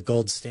the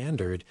gold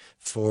standard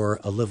for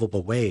a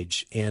livable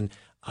wage. And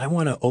I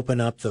want to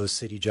open up those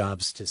city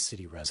jobs to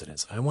city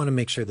residents. I want to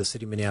make sure the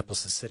city of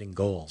Minneapolis is setting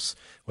goals,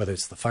 whether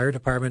it's the fire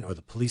department or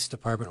the police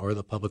department or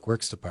the public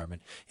works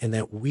department, and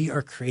that we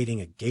are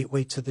creating a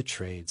gateway to the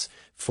trades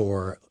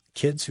for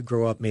kids who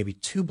grow up maybe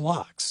 2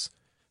 blocks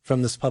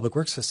from this public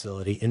works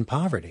facility in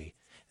poverty.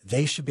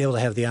 They should be able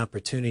to have the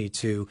opportunity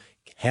to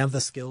have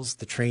the skills,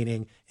 the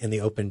training, and the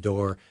open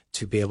door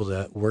to be able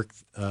to work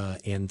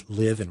and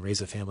live and raise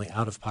a family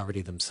out of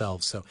poverty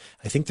themselves. So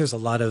I think there's a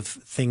lot of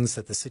things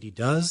that the city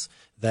does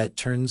that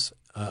turns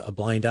a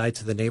blind eye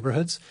to the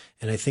neighborhoods,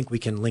 and I think we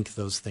can link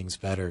those things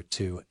better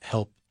to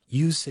help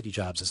use city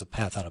jobs as a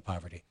path out of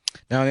poverty.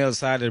 Now, on the other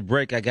side of the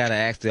break, I got to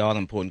ask the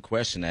all-important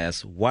question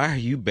as, why are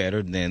you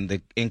better than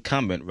the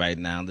incumbent right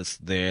now that's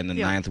there in the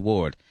Ninth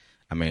Ward?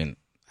 I mean,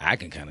 I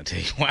can kind of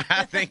tell you why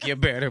I think you're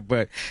better,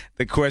 but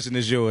the question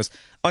is yours.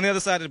 On the other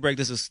side of the break,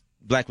 this is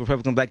Black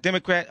Republican, Black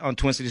Democrat on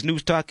Twin Cities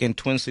News Talk and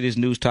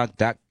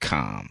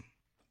TwinCitiesNewsTalk.com.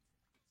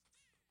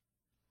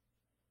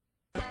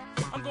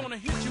 I'm gonna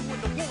hit you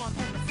with the one on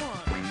the fun.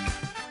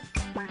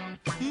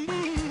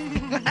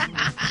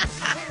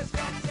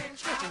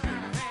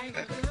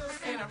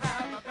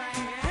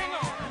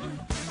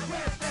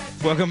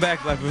 Welcome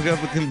back, Black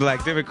Republican,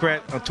 Black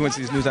Democrat on Twin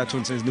Cities News Talk,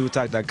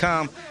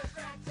 TwinCitiesNewsTalk.com.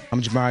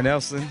 I'm Jamar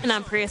Nelson. And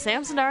I'm Priya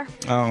Samsondar.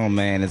 Oh,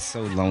 man, it's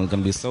so lonely. It's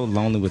going to be so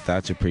lonely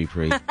without you,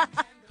 Pri.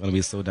 Gonna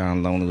be so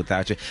darn lonely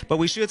without you. But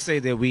we should say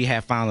that we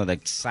have found it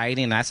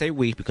exciting. And I say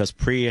we because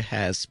Priya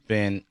has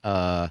been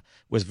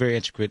was very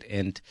integral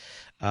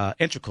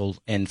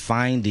in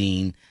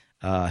finding,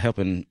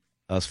 helping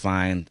us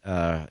find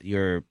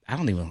your, I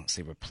don't even want to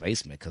say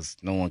replacement because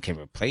no one can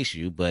replace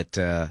you, but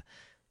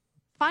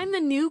find the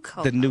new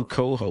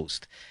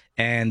co-host.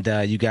 And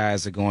you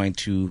guys are going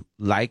to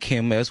like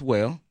him as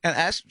well.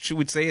 And should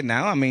we say it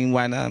now? I mean,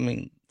 why not? I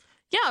mean,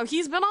 yeah,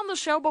 he's been on the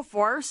show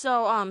before,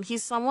 so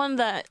he's someone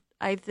that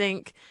I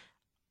think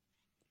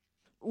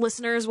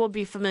listeners will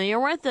be familiar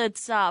with.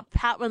 It's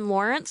Patwin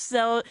Lawrence.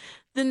 So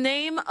the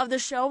name of the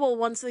show will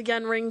once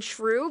again ring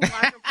true,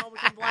 Black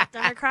Republican, Black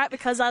Democrat,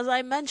 because as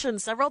I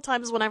mentioned several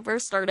times when I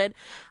first started,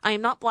 I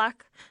am not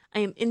black. I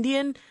am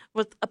Indian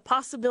with a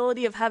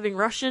possibility of having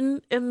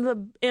Russian in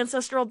the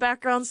ancestral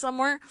background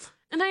somewhere,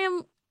 and I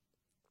am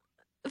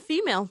a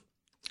female.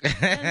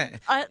 And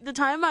at the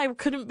time, I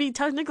couldn't be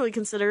technically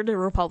considered a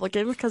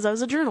Republican because I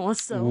was a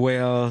journalist. So,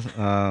 well,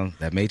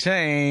 that may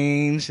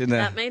change.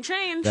 That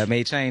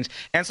may change.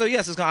 And so,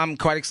 yes, I'm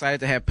quite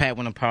excited to have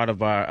Patwin a part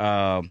of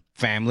our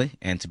family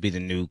and to be the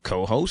new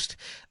co-host.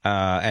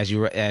 As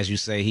you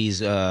say,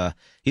 he's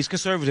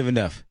conservative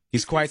enough.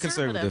 He's quite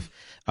conservative.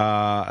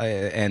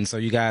 And so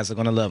you guys are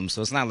going to love him.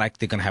 So it's not like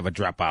they're going to have a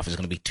drop off. It's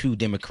going to be two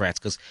Democrats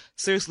because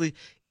seriously,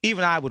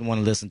 even I would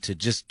want to listen to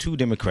just two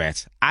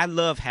Democrats. I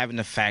love having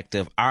the fact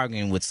of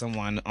arguing with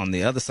someone on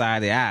the other side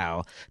of the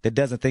aisle that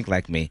doesn't think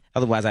like me.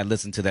 Otherwise, I'd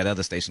listen to that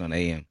other station on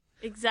AM.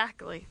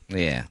 Exactly.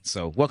 Yeah.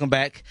 So welcome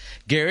back,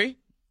 Gary.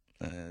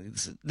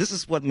 This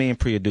is what me and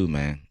Priya do,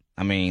 man.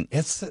 I mean,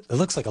 it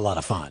looks like a lot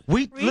of fun.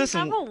 We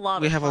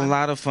have a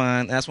lot of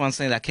fun. That's why I'm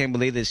saying I can't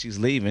believe that she's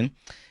leaving.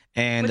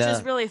 And which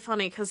is really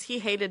funny because he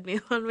hated me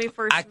when we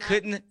first met.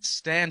 Couldn't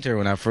stand her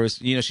when I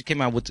first, she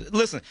came out with,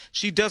 listen,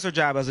 she does her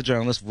job as a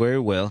journalist very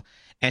well.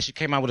 And she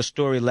came out with a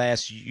story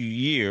last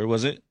year,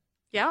 was it?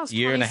 Yeah, it was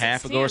year and a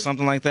half ago or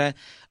something like that,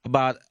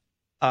 about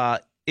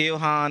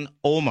Ilhan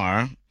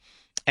Omar.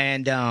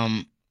 And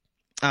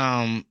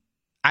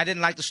I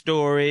didn't like the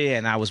story,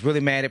 and I was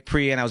really mad at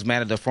Priya, and I was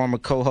mad at the former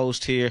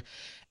co-host here.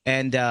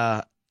 And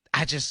Priya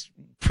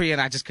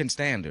and I just couldn't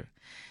stand her.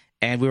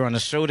 And we were on the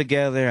show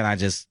together,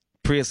 and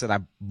Priya said I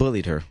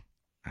bullied her.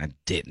 I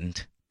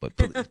didn't, but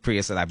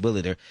Priya said I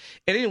bullied her.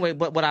 And anyway,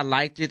 but what I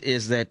liked it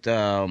is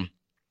that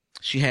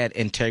she had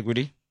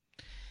integrity.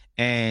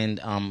 And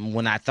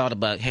when I thought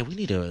about, hey, we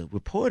need a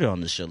reporter on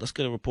the show. Let's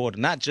get a reporter,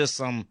 not just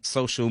some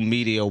social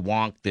media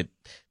wonk that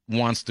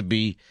wants to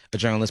be a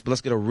journalist, but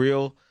let's get a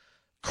real,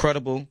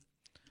 credible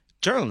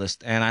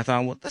journalist. And I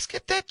thought, well, let's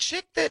get that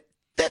chick that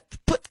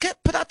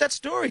put out that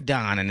story,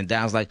 Don. And then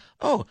Don's like,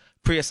 oh,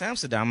 Priya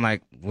Samsudam. I'm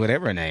like,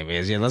 whatever her name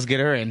is, yeah, let's get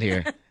her in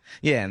here.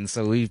 Yeah, and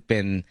so we've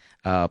been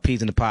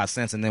peas in the pod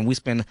since, and then we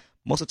spend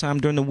most of the time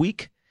during the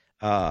week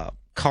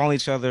calling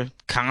each other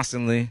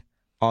constantly,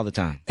 all the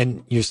time.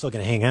 And you're still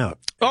going to hang out.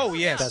 Oh,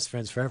 yes. Best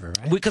friends forever,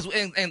 right? Because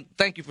and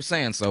thank you for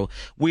saying so.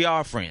 We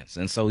are friends,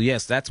 and so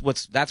yes, that's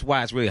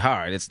why it's really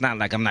hard. It's not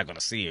like I'm not going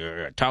to see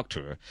her or talk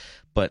to her,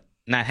 but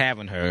not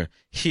having her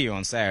here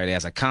on Saturday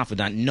as a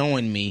confidant,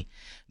 knowing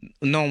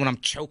when I'm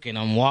choking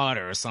on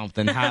water or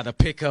something, how to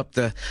pick up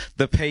the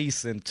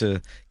pace and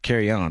to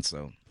carry on.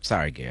 So.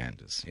 Sorry, Gary, I'm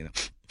just,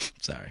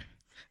 sorry.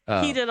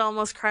 He did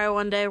almost cry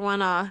one day when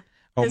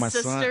his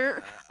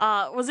sister,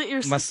 was it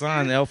your sister? My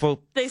son, Elfo.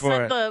 They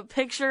sent the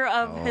picture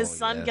of his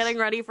son getting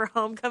ready for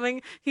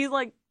homecoming. He's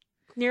like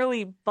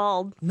nearly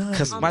bald.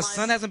 Because my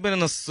son hasn't been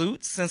in a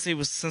suit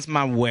since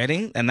my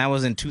wedding, and that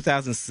was in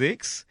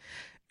 2006.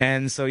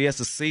 And so he has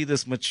to see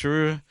this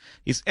mature.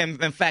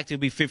 In fact, he'll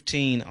be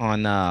 15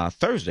 on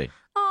Thursday.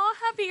 Oh,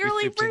 happy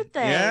early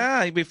birthday.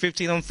 Yeah, he'll be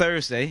 15 on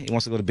Thursday. He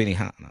wants to go to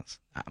Benihana's.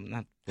 I'm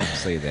not going to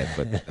say that,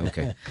 but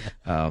okay.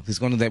 He's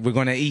going to that. We're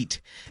going to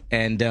eat.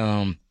 And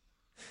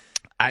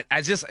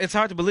it's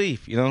hard to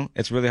believe,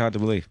 It's really hard to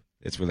believe.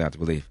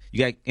 You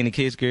got any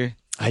kids, Gary?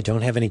 I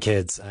don't have any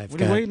kids.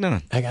 What are you waiting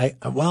on?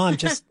 I'm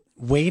just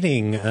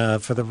waiting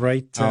for the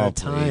right time.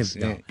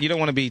 No. You don't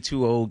want to be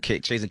too old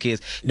chasing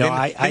kids. No,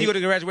 then you go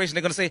to graduation,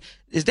 they're going to say,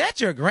 is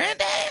that your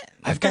granddad?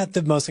 I've got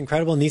the most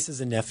incredible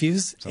nieces and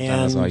nephews.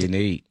 Sometimes that's all you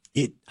need.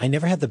 I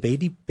never had the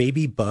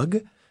baby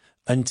bug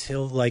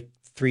until like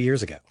 3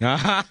 years ago.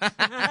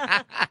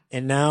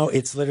 And now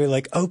it's literally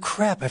like, oh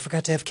crap, I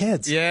forgot to have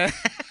kids. Yeah.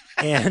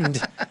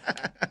 and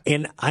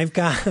I've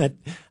got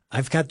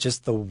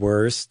just the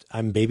worst.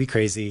 I'm baby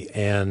crazy,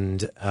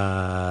 and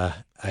I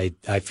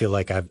feel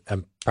like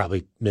I'm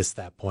probably missed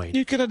that point.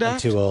 You can adopt.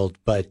 I'm too old,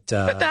 but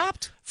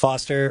adopt.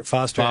 Foster,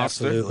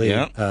 absolutely.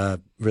 Yeah.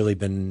 Really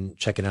been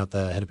checking out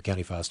the Hennepin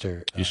County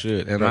Foster. You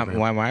should. And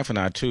my wife and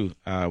I too.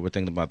 We're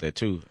thinking about that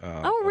too.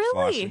 Oh,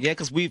 really? Foster. Yeah,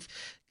 because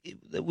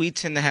we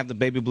tend to have the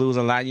baby blues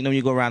a lot.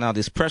 You go around all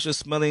this precious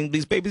smelling.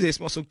 These babies, they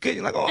smell so good.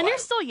 You're like, oh. And you're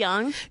still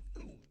young.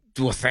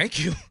 Well,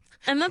 thank you.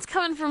 And that's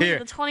coming from the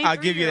 23-year-old. I'll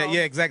give you that.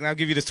 Yeah, exactly. I'll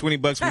give you this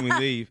 $20 when we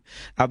leave.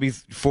 I'll be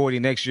 40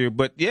 next year.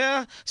 But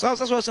yeah, so that's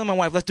what I was telling my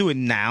wife. Let's do it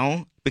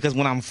now, because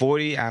when I'm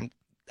 40, I'm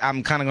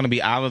kind of going to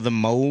be out of the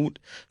mode.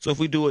 So if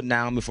we do it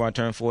now before I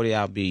turn 40,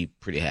 I'll be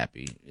pretty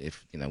happy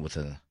with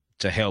a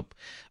to help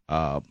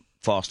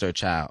foster a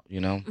child,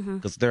 you know,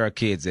 because there are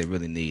kids that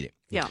really need it.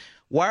 Yeah.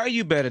 Why are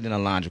you better than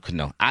Alondra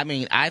Cano? I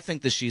mean, I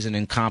think that she's an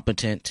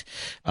incompetent,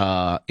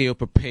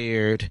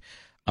 ill-prepared,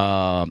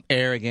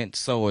 arrogant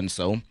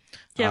so-and-so. Do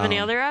you have any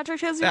other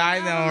adjectives? I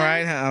know,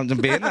 right? I'm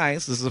being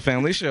nice. This is a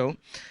family show.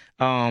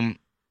 But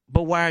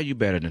why are you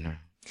better than her?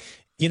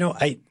 You know,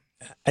 I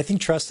think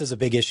trust is a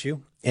big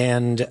issue.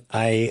 And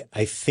I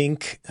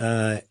think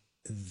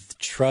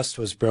trust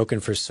was broken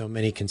for so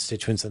many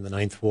constituents in the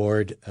Ninth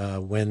Ward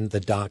when the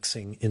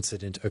doxing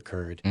incident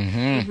occurred.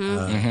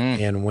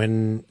 And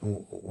when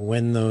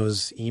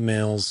those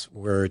emails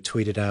were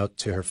tweeted out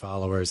to her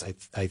followers,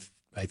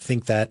 I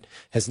think that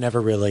has never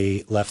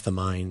really left the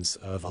minds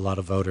of a lot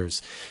of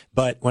voters.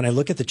 But when I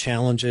look at the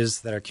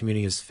challenges that our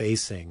community is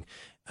facing,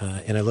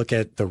 and I look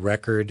at the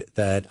record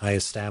that I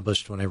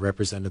established when I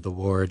represented the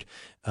ward,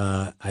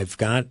 I've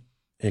got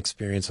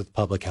experience with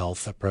public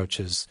health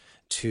approaches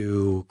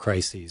to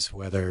crises,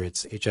 whether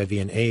it's HIV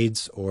and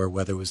AIDS or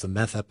whether it was the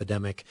meth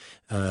epidemic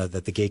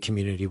that the gay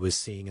community was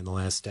seeing in the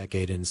last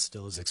decade and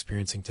still is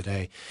experiencing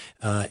today.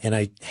 And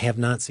I have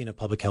not seen a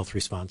public health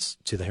response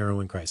to the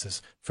heroin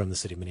crisis from the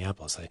city of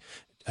Minneapolis.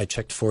 I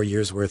checked 4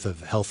 years worth of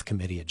health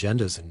committee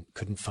agendas and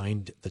couldn't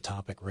find the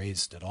topic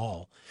raised at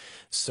all.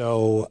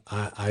 So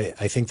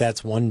I think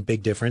that's one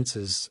big difference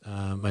is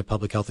my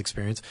public health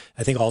experience.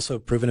 I think also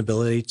proven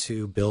ability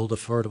to build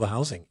affordable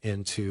housing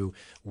and to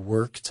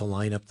work to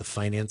line up the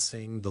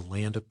financing, the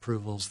land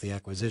approvals, the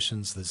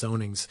acquisitions, the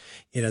zonings.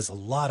 It has a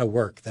lot of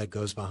work that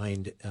goes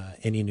behind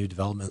any new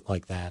development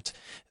like that.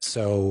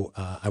 So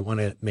I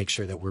want to make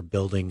sure that we're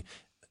building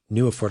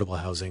new affordable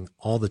housing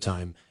all the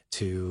time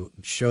to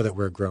show that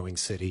we're a growing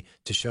city,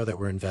 to show that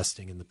we're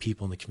investing in the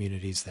people and the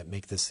communities that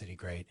make this city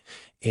great.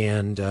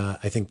 And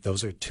I think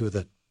those are two of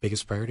the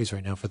biggest priorities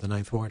right now for the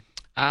Ninth Ward.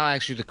 I'll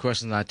ask you the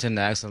question I tend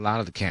to ask a lot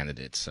of the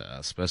candidates,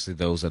 especially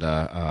those that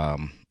are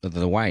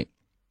white.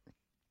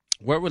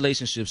 What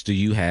relationships do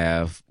you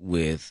have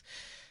with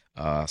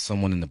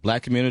someone in the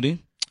black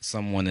community,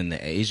 someone in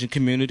the Asian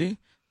community,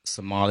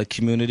 Somali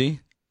community,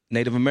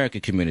 Native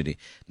American community?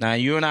 Now,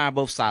 you and I are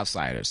both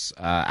Southsiders.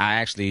 I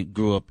actually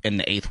grew up in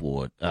the 8th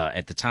Ward.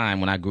 At the time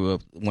when I grew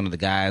up, one of the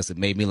guys that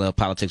made me love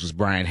politics was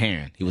Brian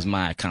Herron. He was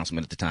my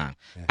councilman at the time.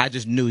 Yeah. I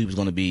just knew he was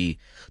going to be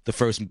the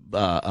first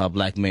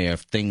black mayor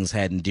if things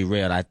hadn't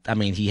derailed. I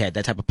mean, he had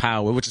that type of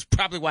power, which is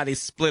probably why they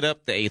split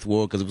up the 8th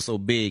Ward, because it was so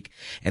big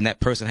and that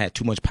person had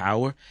too much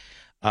power.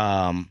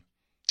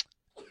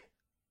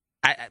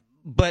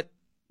 But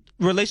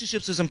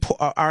relationships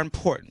are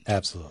important.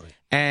 Absolutely.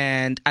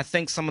 And I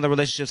think some of the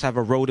relationships have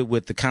eroded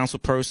with the council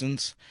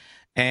persons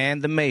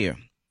and the mayor.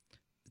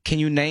 Can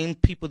you name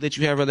people that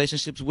you have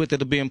relationships with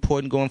that'll be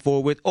important going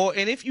forward?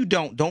 And if you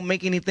don't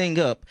make anything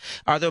up.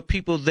 Are there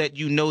people that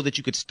you know that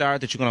you could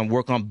start that you're going to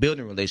work on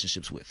building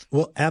relationships with?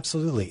 Well,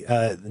 absolutely.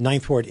 The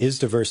Ninth Ward is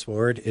diverse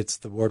ward. It's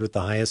the ward with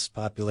the highest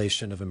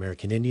population of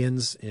American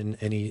Indians in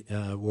any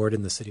ward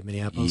in the city of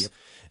Minneapolis.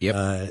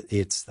 Yep.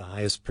 It's the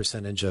highest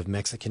percentage of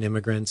Mexican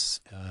immigrants.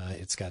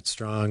 It's got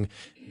strong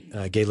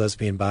gay,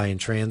 lesbian, bi, and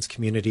trans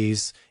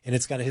communities. And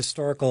it's got a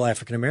historical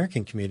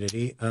African-American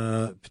community,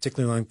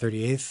 particularly along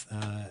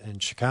 38th in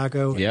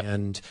Chicago. Yep.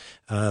 And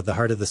the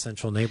heart of the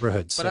Central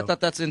neighborhood. But I thought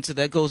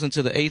that goes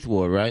into the 8th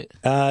Ward,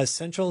 right?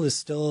 Central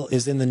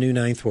is in the new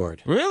 9th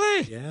Ward.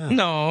 Really? Yeah.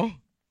 No.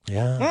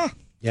 Yeah. Huh.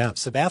 Yeah.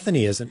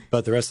 Sabathani isn't,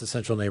 but the rest of the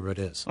Central neighborhood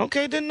is.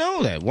 Okay, didn't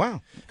know that.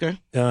 Wow. Okay.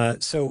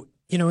 So,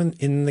 you know,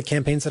 in the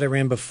campaigns that I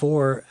ran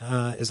before,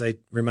 as I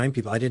remind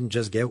people, I didn't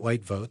just get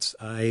white votes.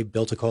 I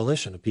built a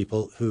coalition of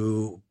people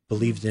who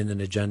believed in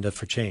an agenda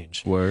for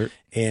change. Word.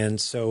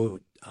 And so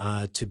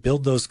to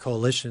build those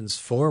coalitions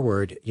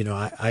forward, you know,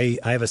 I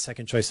have a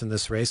second choice in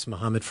this race,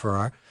 Mohammed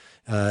Farrar.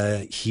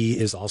 He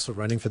is also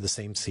running for the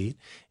same seat.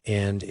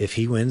 And if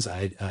he wins,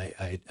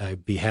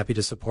 I'd be happy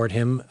to support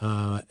him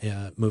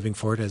moving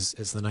forward as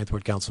the Ninth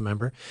Ward Council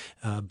member.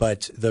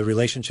 But the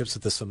relationships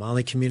with the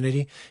Somali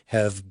community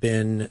have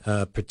been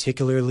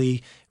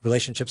particularly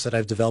relationships that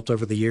I've developed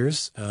over the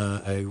years.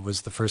 I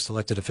was the first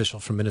elected official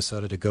from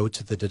Minnesota to go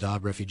to the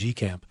Dadaab refugee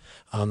camp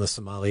on the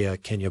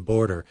Somalia-Kenya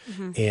border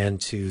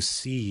and to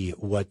see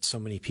what so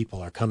many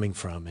people are coming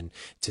from and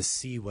to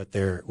see what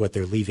they're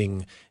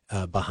leaving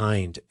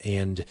behind.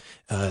 And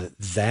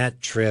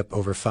that trip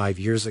over 5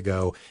 years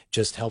ago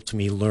just helped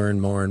me learn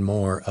more and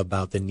more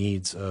about the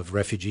needs of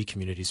refugee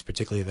communities,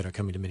 particularly that are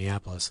coming to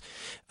Minneapolis.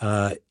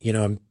 You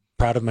know, I'm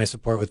proud of my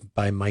support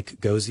by Mike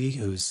Gozi,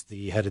 who's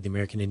the head of the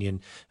American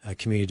Indian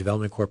Community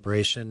Development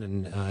Corporation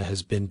and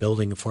has been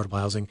building affordable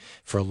housing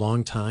for a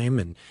long time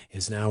and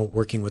is now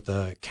working with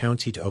the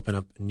county to open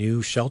up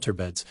new shelter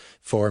beds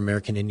for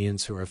American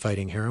Indians who are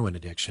fighting heroin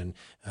addiction.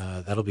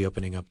 That'll be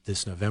opening up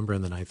this November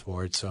in the 9th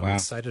Ward, so I'm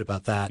excited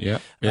about that.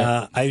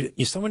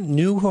 Someone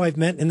new who I've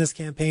met in this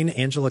campaign,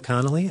 Angela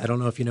Connolly. I don't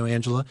know if you know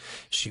Angela.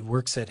 She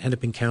works at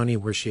Hennepin County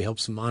where she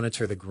helps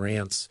monitor the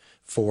grants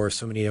for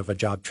so many of our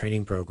job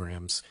training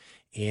programs.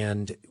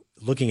 And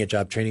looking at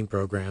job training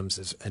programs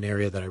is an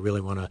area that I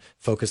really want to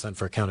focus on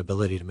for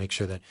accountability, to make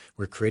sure that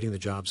we're creating the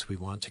jobs we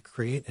want to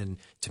create, and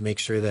to make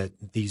sure that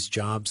these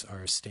jobs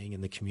are staying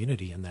in the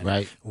community, and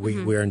that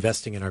we're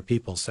investing in our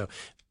people. So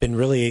been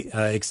really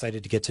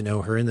excited to get to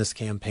know her in this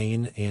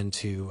campaign, and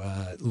to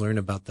learn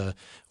about the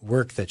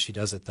work that she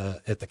does at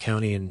the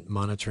county in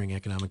monitoring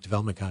economic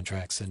development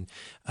contracts. And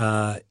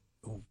there's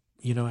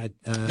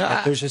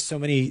just so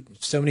many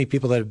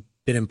people that have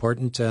been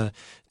important to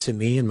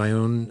me in my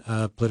own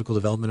political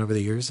development over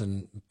the years,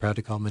 and proud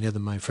to call many of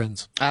them my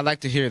friends. I like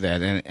to hear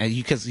that, and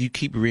because you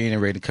keep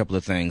reiterating a couple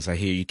of things. I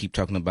hear you keep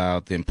talking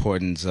about the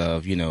importance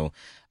of the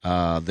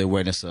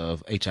awareness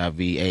of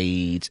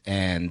HIV/AIDS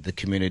and the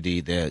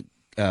community, the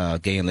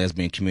gay and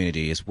lesbian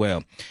community as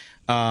well.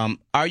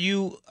 Are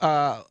you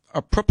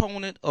a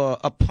proponent or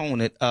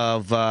opponent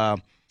of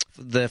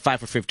the 5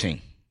 for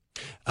 15?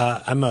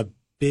 I'm a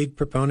big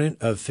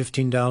proponent of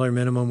 $15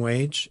 minimum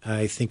wage.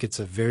 I think it's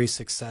a very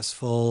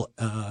successful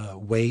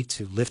way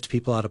to lift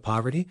people out of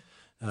poverty,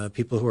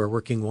 people who are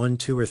working 1,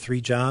 2, or 3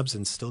 jobs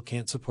and still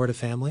can't support a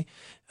family.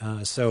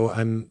 So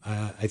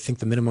I think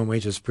the minimum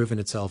wage has proven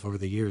itself over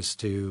the years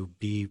to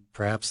be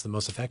perhaps the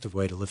most effective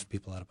way to lift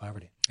people out of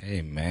poverty.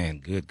 Hey, man,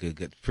 good.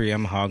 Priya,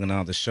 I'm hogging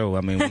on the show.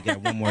 I mean, we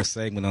got one more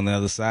segment on the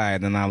other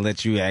side, and I'll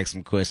let you ask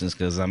some questions,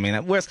 because, I mean,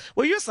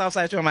 you're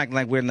Southside, too. I'm acting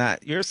like we're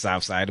not. You're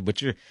Southsider,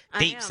 but you're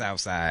deep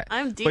Southside.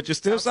 I'm deep. But you're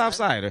still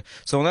Southsider.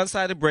 So on the other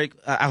side of the break,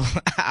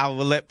 I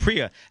will let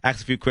Priya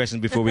ask a few questions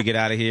before we get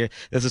out of here.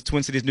 This is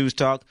Twin Cities News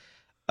Talk.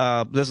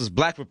 This is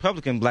Black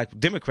Republican, Black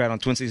Democrat on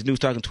Twin Cities News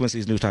Talk and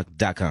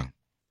TwinCitiesNewsTalk.com.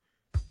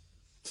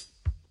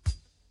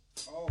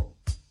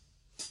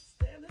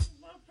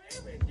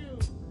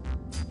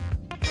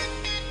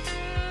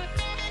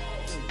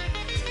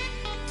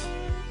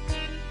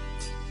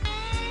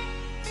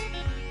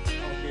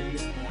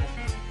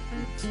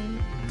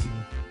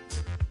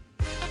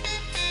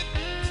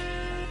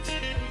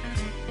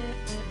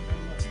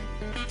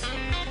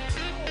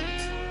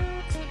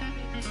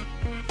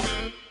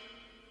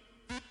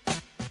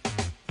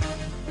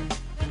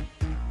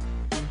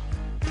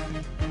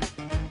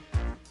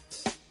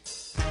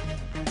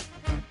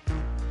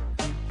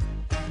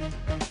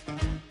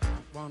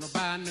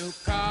 Buy a new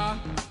car,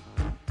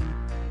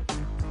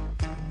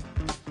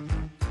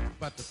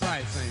 but the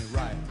price ain't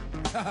right.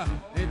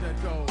 Ain't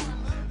that gold?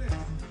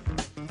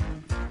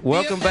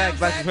 Welcome back,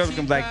 Black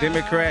Republican, Black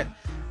Democrat.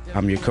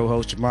 I'm your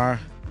co-host, Jamar.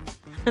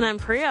 And I'm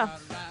Priya.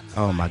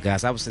 Oh, my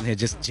gosh. I was sitting here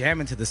just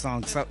jamming to the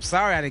song.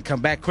 Sorry I didn't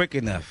come back quick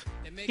enough.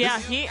 Yeah,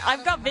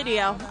 I've got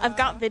video.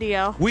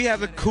 We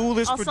have the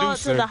coolest producer. I'll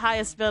sell it to the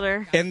highest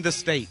bidder in the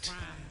state.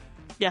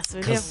 Yes,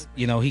 we do. Because,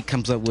 he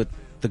comes up with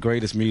the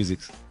greatest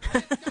musics.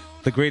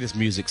 The greatest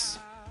musics.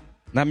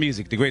 Not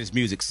music, the greatest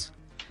musics.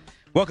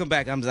 Welcome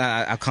back.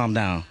 I'll calm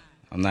down.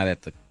 I'm not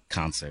at the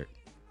concert.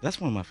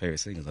 That's one of my favorite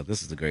singers.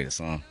 This is the greatest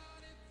song.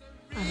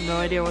 I have no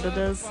idea what it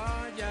is.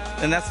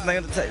 And that's the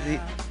name of the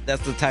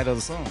title of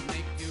the song.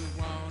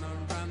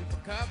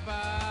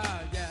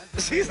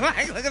 She's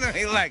like, looking at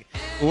me like,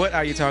 what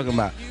are you talking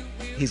about?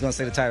 He's going to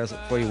say the title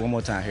for you one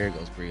more time. Here it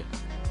goes, Priya.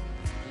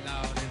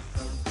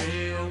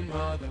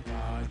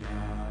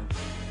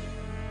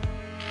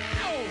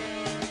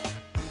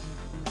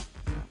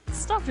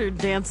 Stop your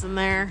dancing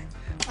there.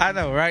 I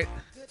know, right?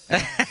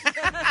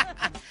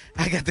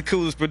 I got the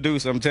coolest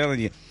producer, I'm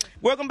telling you.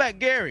 Welcome back,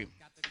 Gary.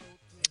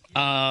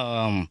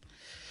 So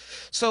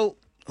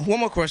one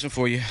more question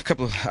for you, a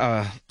couple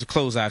of to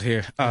close out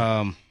here.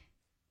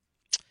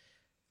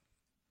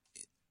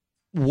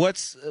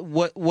 What's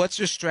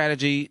your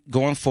strategy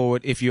going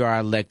forward if you are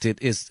elected?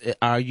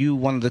 Are you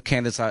one of the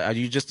candidates? Are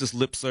you just this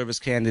lip service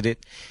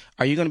candidate?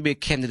 Are you going to be a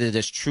candidate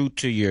that's true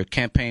to your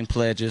campaign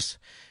pledges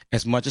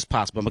as much as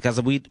possible?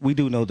 Because we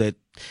do know that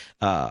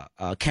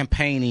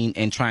campaigning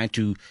and trying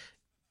to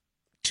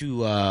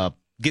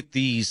get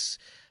these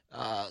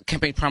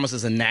campaign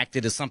promises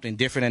enacted is something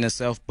different in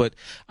itself. But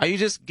are you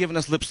just giving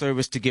us lip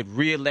service to get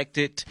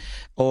reelected,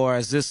 or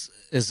is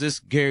this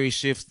Gary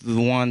Schiff the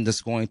one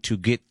that's going to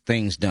get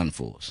things done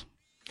for us?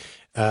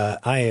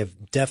 I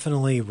have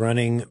definitely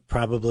running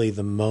probably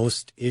the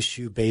most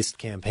issue-based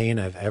campaign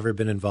I've ever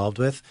been involved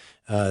with.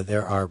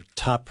 There are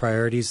top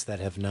priorities that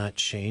have not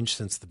changed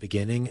since the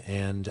beginning,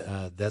 and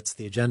that's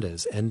the agenda: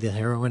 is end the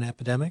heroin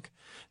epidemic,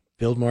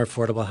 build more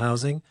affordable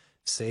housing,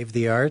 save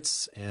the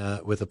arts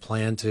with a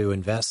plan to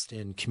invest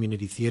in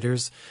community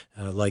theaters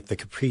like the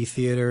Capri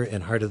Theater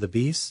and Heart of the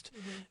Beast,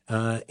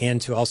 and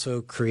to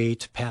also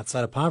create paths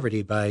out of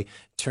poverty by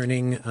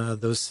turning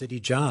those city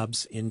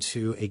jobs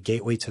into a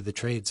gateway to the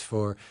trades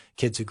for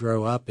kids who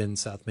grow up in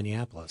South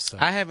Minneapolis. So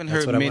I haven't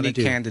heard many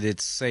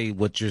candidates say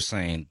what you're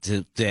saying.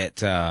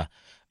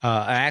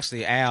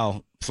 Actually,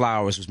 Al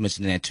Flowers was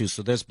mentioning that too.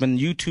 So there's been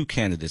you two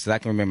candidates that I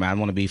can remember. I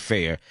want to be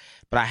fair,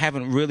 but I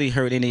haven't really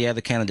heard any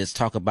other candidates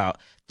talk about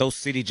those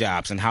city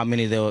jobs and how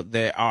many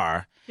there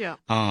are. Yeah.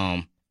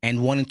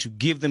 And wanting to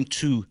give them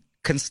to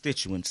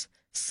constituents,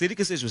 city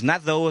constituents,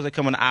 not those that are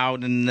coming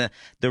out in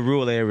the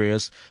rural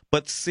areas,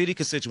 but city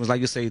constituents,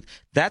 like you say,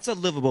 that's a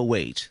livable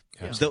wage.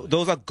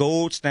 Those are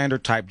gold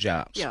standard type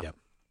jobs. Yeah.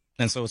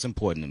 And so it's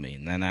important to me.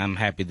 And I'm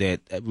happy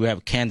that we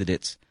have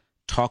candidates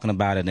talking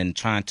about it and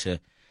trying to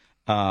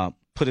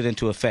put it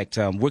into effect.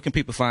 Where can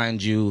people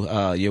find you,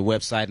 your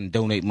website, and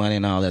donate money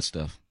and all that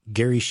stuff?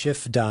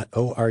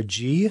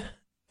 GarySchiff.org.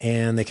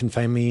 And they can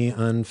find me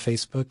on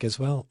Facebook as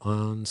well,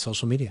 on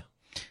social media.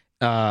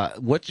 Have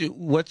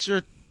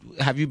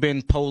you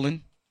been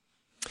polling?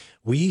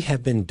 We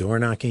have been door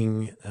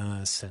knocking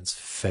since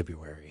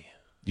February.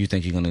 You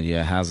think you're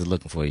gonna? How's it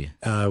looking for you?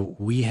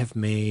 We have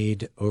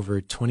made over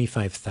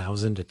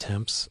 25,000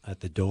 attempts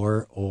at the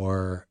door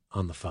or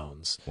on the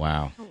phones.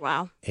 Wow. Oh,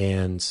 wow.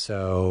 And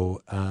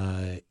so,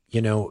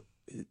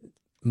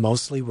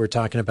 mostly we're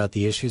talking about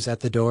the issues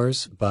at the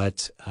doors,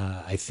 but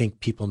I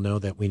think people know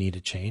that we need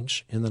a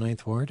change in the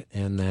Ninth Ward,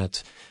 and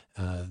that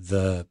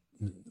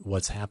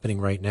what's happening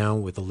right now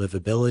with the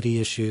livability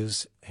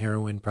issues,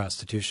 heroin,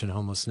 prostitution,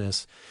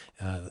 homelessness,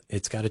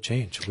 it's got to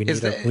change. We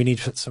need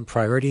some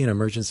priority and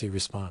emergency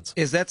response.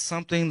 Is that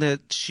something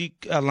that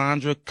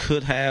Alondra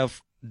could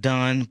have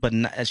done, but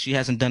she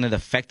hasn't done it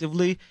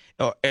effectively,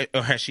 or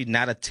has she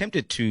not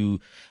attempted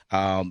to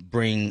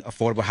bring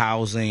affordable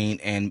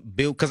housing and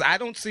build? Because I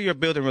don't see her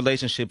building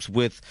relationships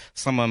with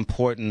some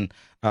important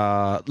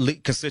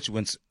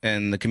constituents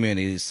in the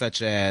community,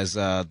 such as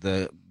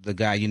the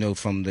guy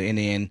from the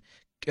Indian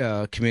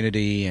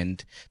community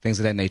and things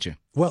of that nature.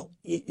 Well,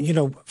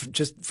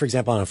 just for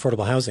example, on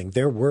affordable housing,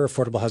 there were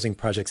affordable housing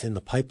projects in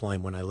the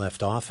pipeline when I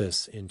left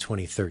office in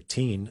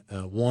 2013.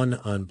 One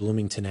on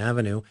Bloomington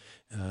Avenue.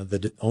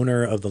 The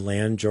owner of the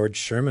land, George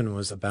Sherman,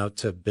 was about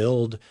to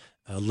build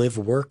a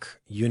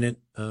live-work unit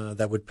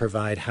that would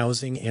provide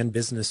housing and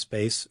business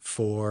space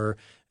for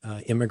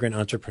immigrant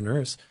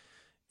entrepreneurs.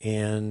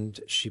 And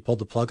she pulled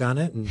the plug on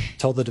it and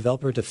told the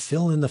developer to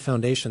fill in the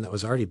foundation that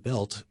was already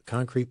built,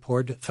 concrete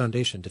poured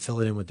foundation, to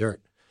fill it in with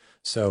dirt.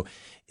 So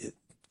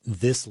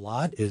this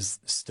lot is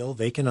still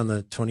vacant on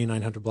the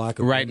 2900 block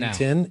of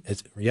Bloomington.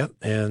 Yep.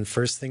 And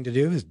first thing to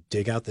do is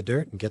dig out the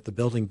dirt and get the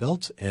building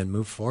built and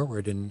move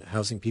forward in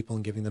housing people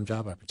and giving them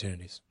job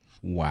opportunities.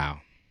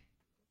 Wow.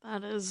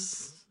 That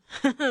is,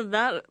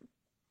 that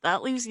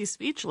leaves you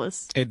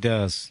speechless. It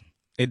does.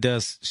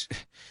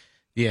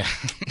 Yeah,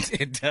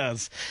 it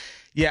does.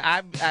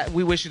 Yeah,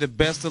 we wish you the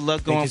best of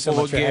luck going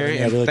forward, Gary.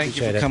 And thank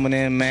you for coming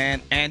in,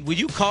 man. And will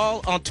you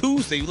call on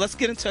Tuesday? Let's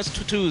get in touch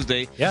to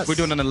Tuesday. Yes. We're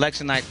doing an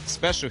election night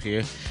special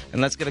here,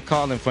 and let's get a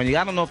call in from you.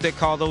 I don't know if they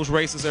call those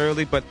races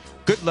early, but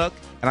good luck,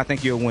 and I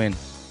think you'll win.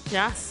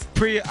 Yes.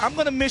 Priya, I'm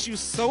going to miss you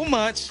so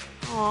much.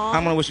 Aww.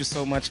 I'm going to wish you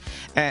so much.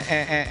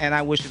 And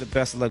I wish you the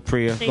best of luck,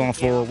 Priya, going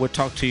forward. We'll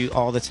talk to you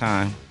all the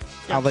time.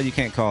 Yep. Although you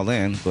can't call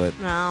in, but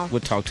we'll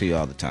talk to you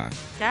all the time.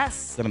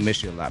 Yes. Gonna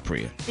miss you a lot,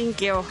 Priya. Thank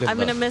you. I'm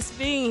gonna miss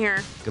being here.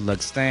 Good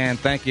luck, Stan.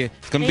 Thank you.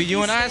 It's gonna be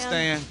you and I,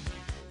 Stan.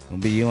 It's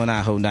gonna be you and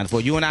I holding down the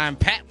fort. You and I and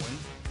Patwin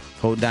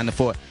holding down the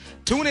fort.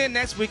 Tune in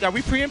next week. Are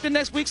we preempting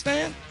next week,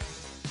 Stan?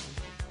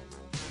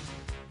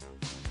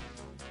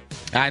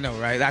 I know,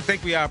 right? I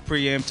think we are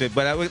preempted,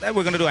 but we're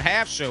going to do a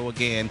half show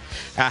again,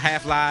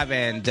 half live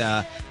and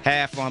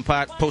half on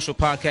post-show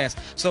podcast.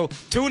 So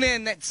tune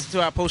in next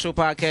to our post-show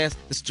podcast.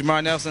 This is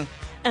Jamar Nelson.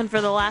 And for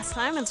the last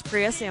time, it's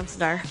Priya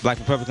Samsudar. Black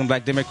Republican,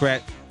 Black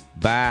Democrat.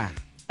 Bye.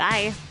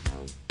 Bye.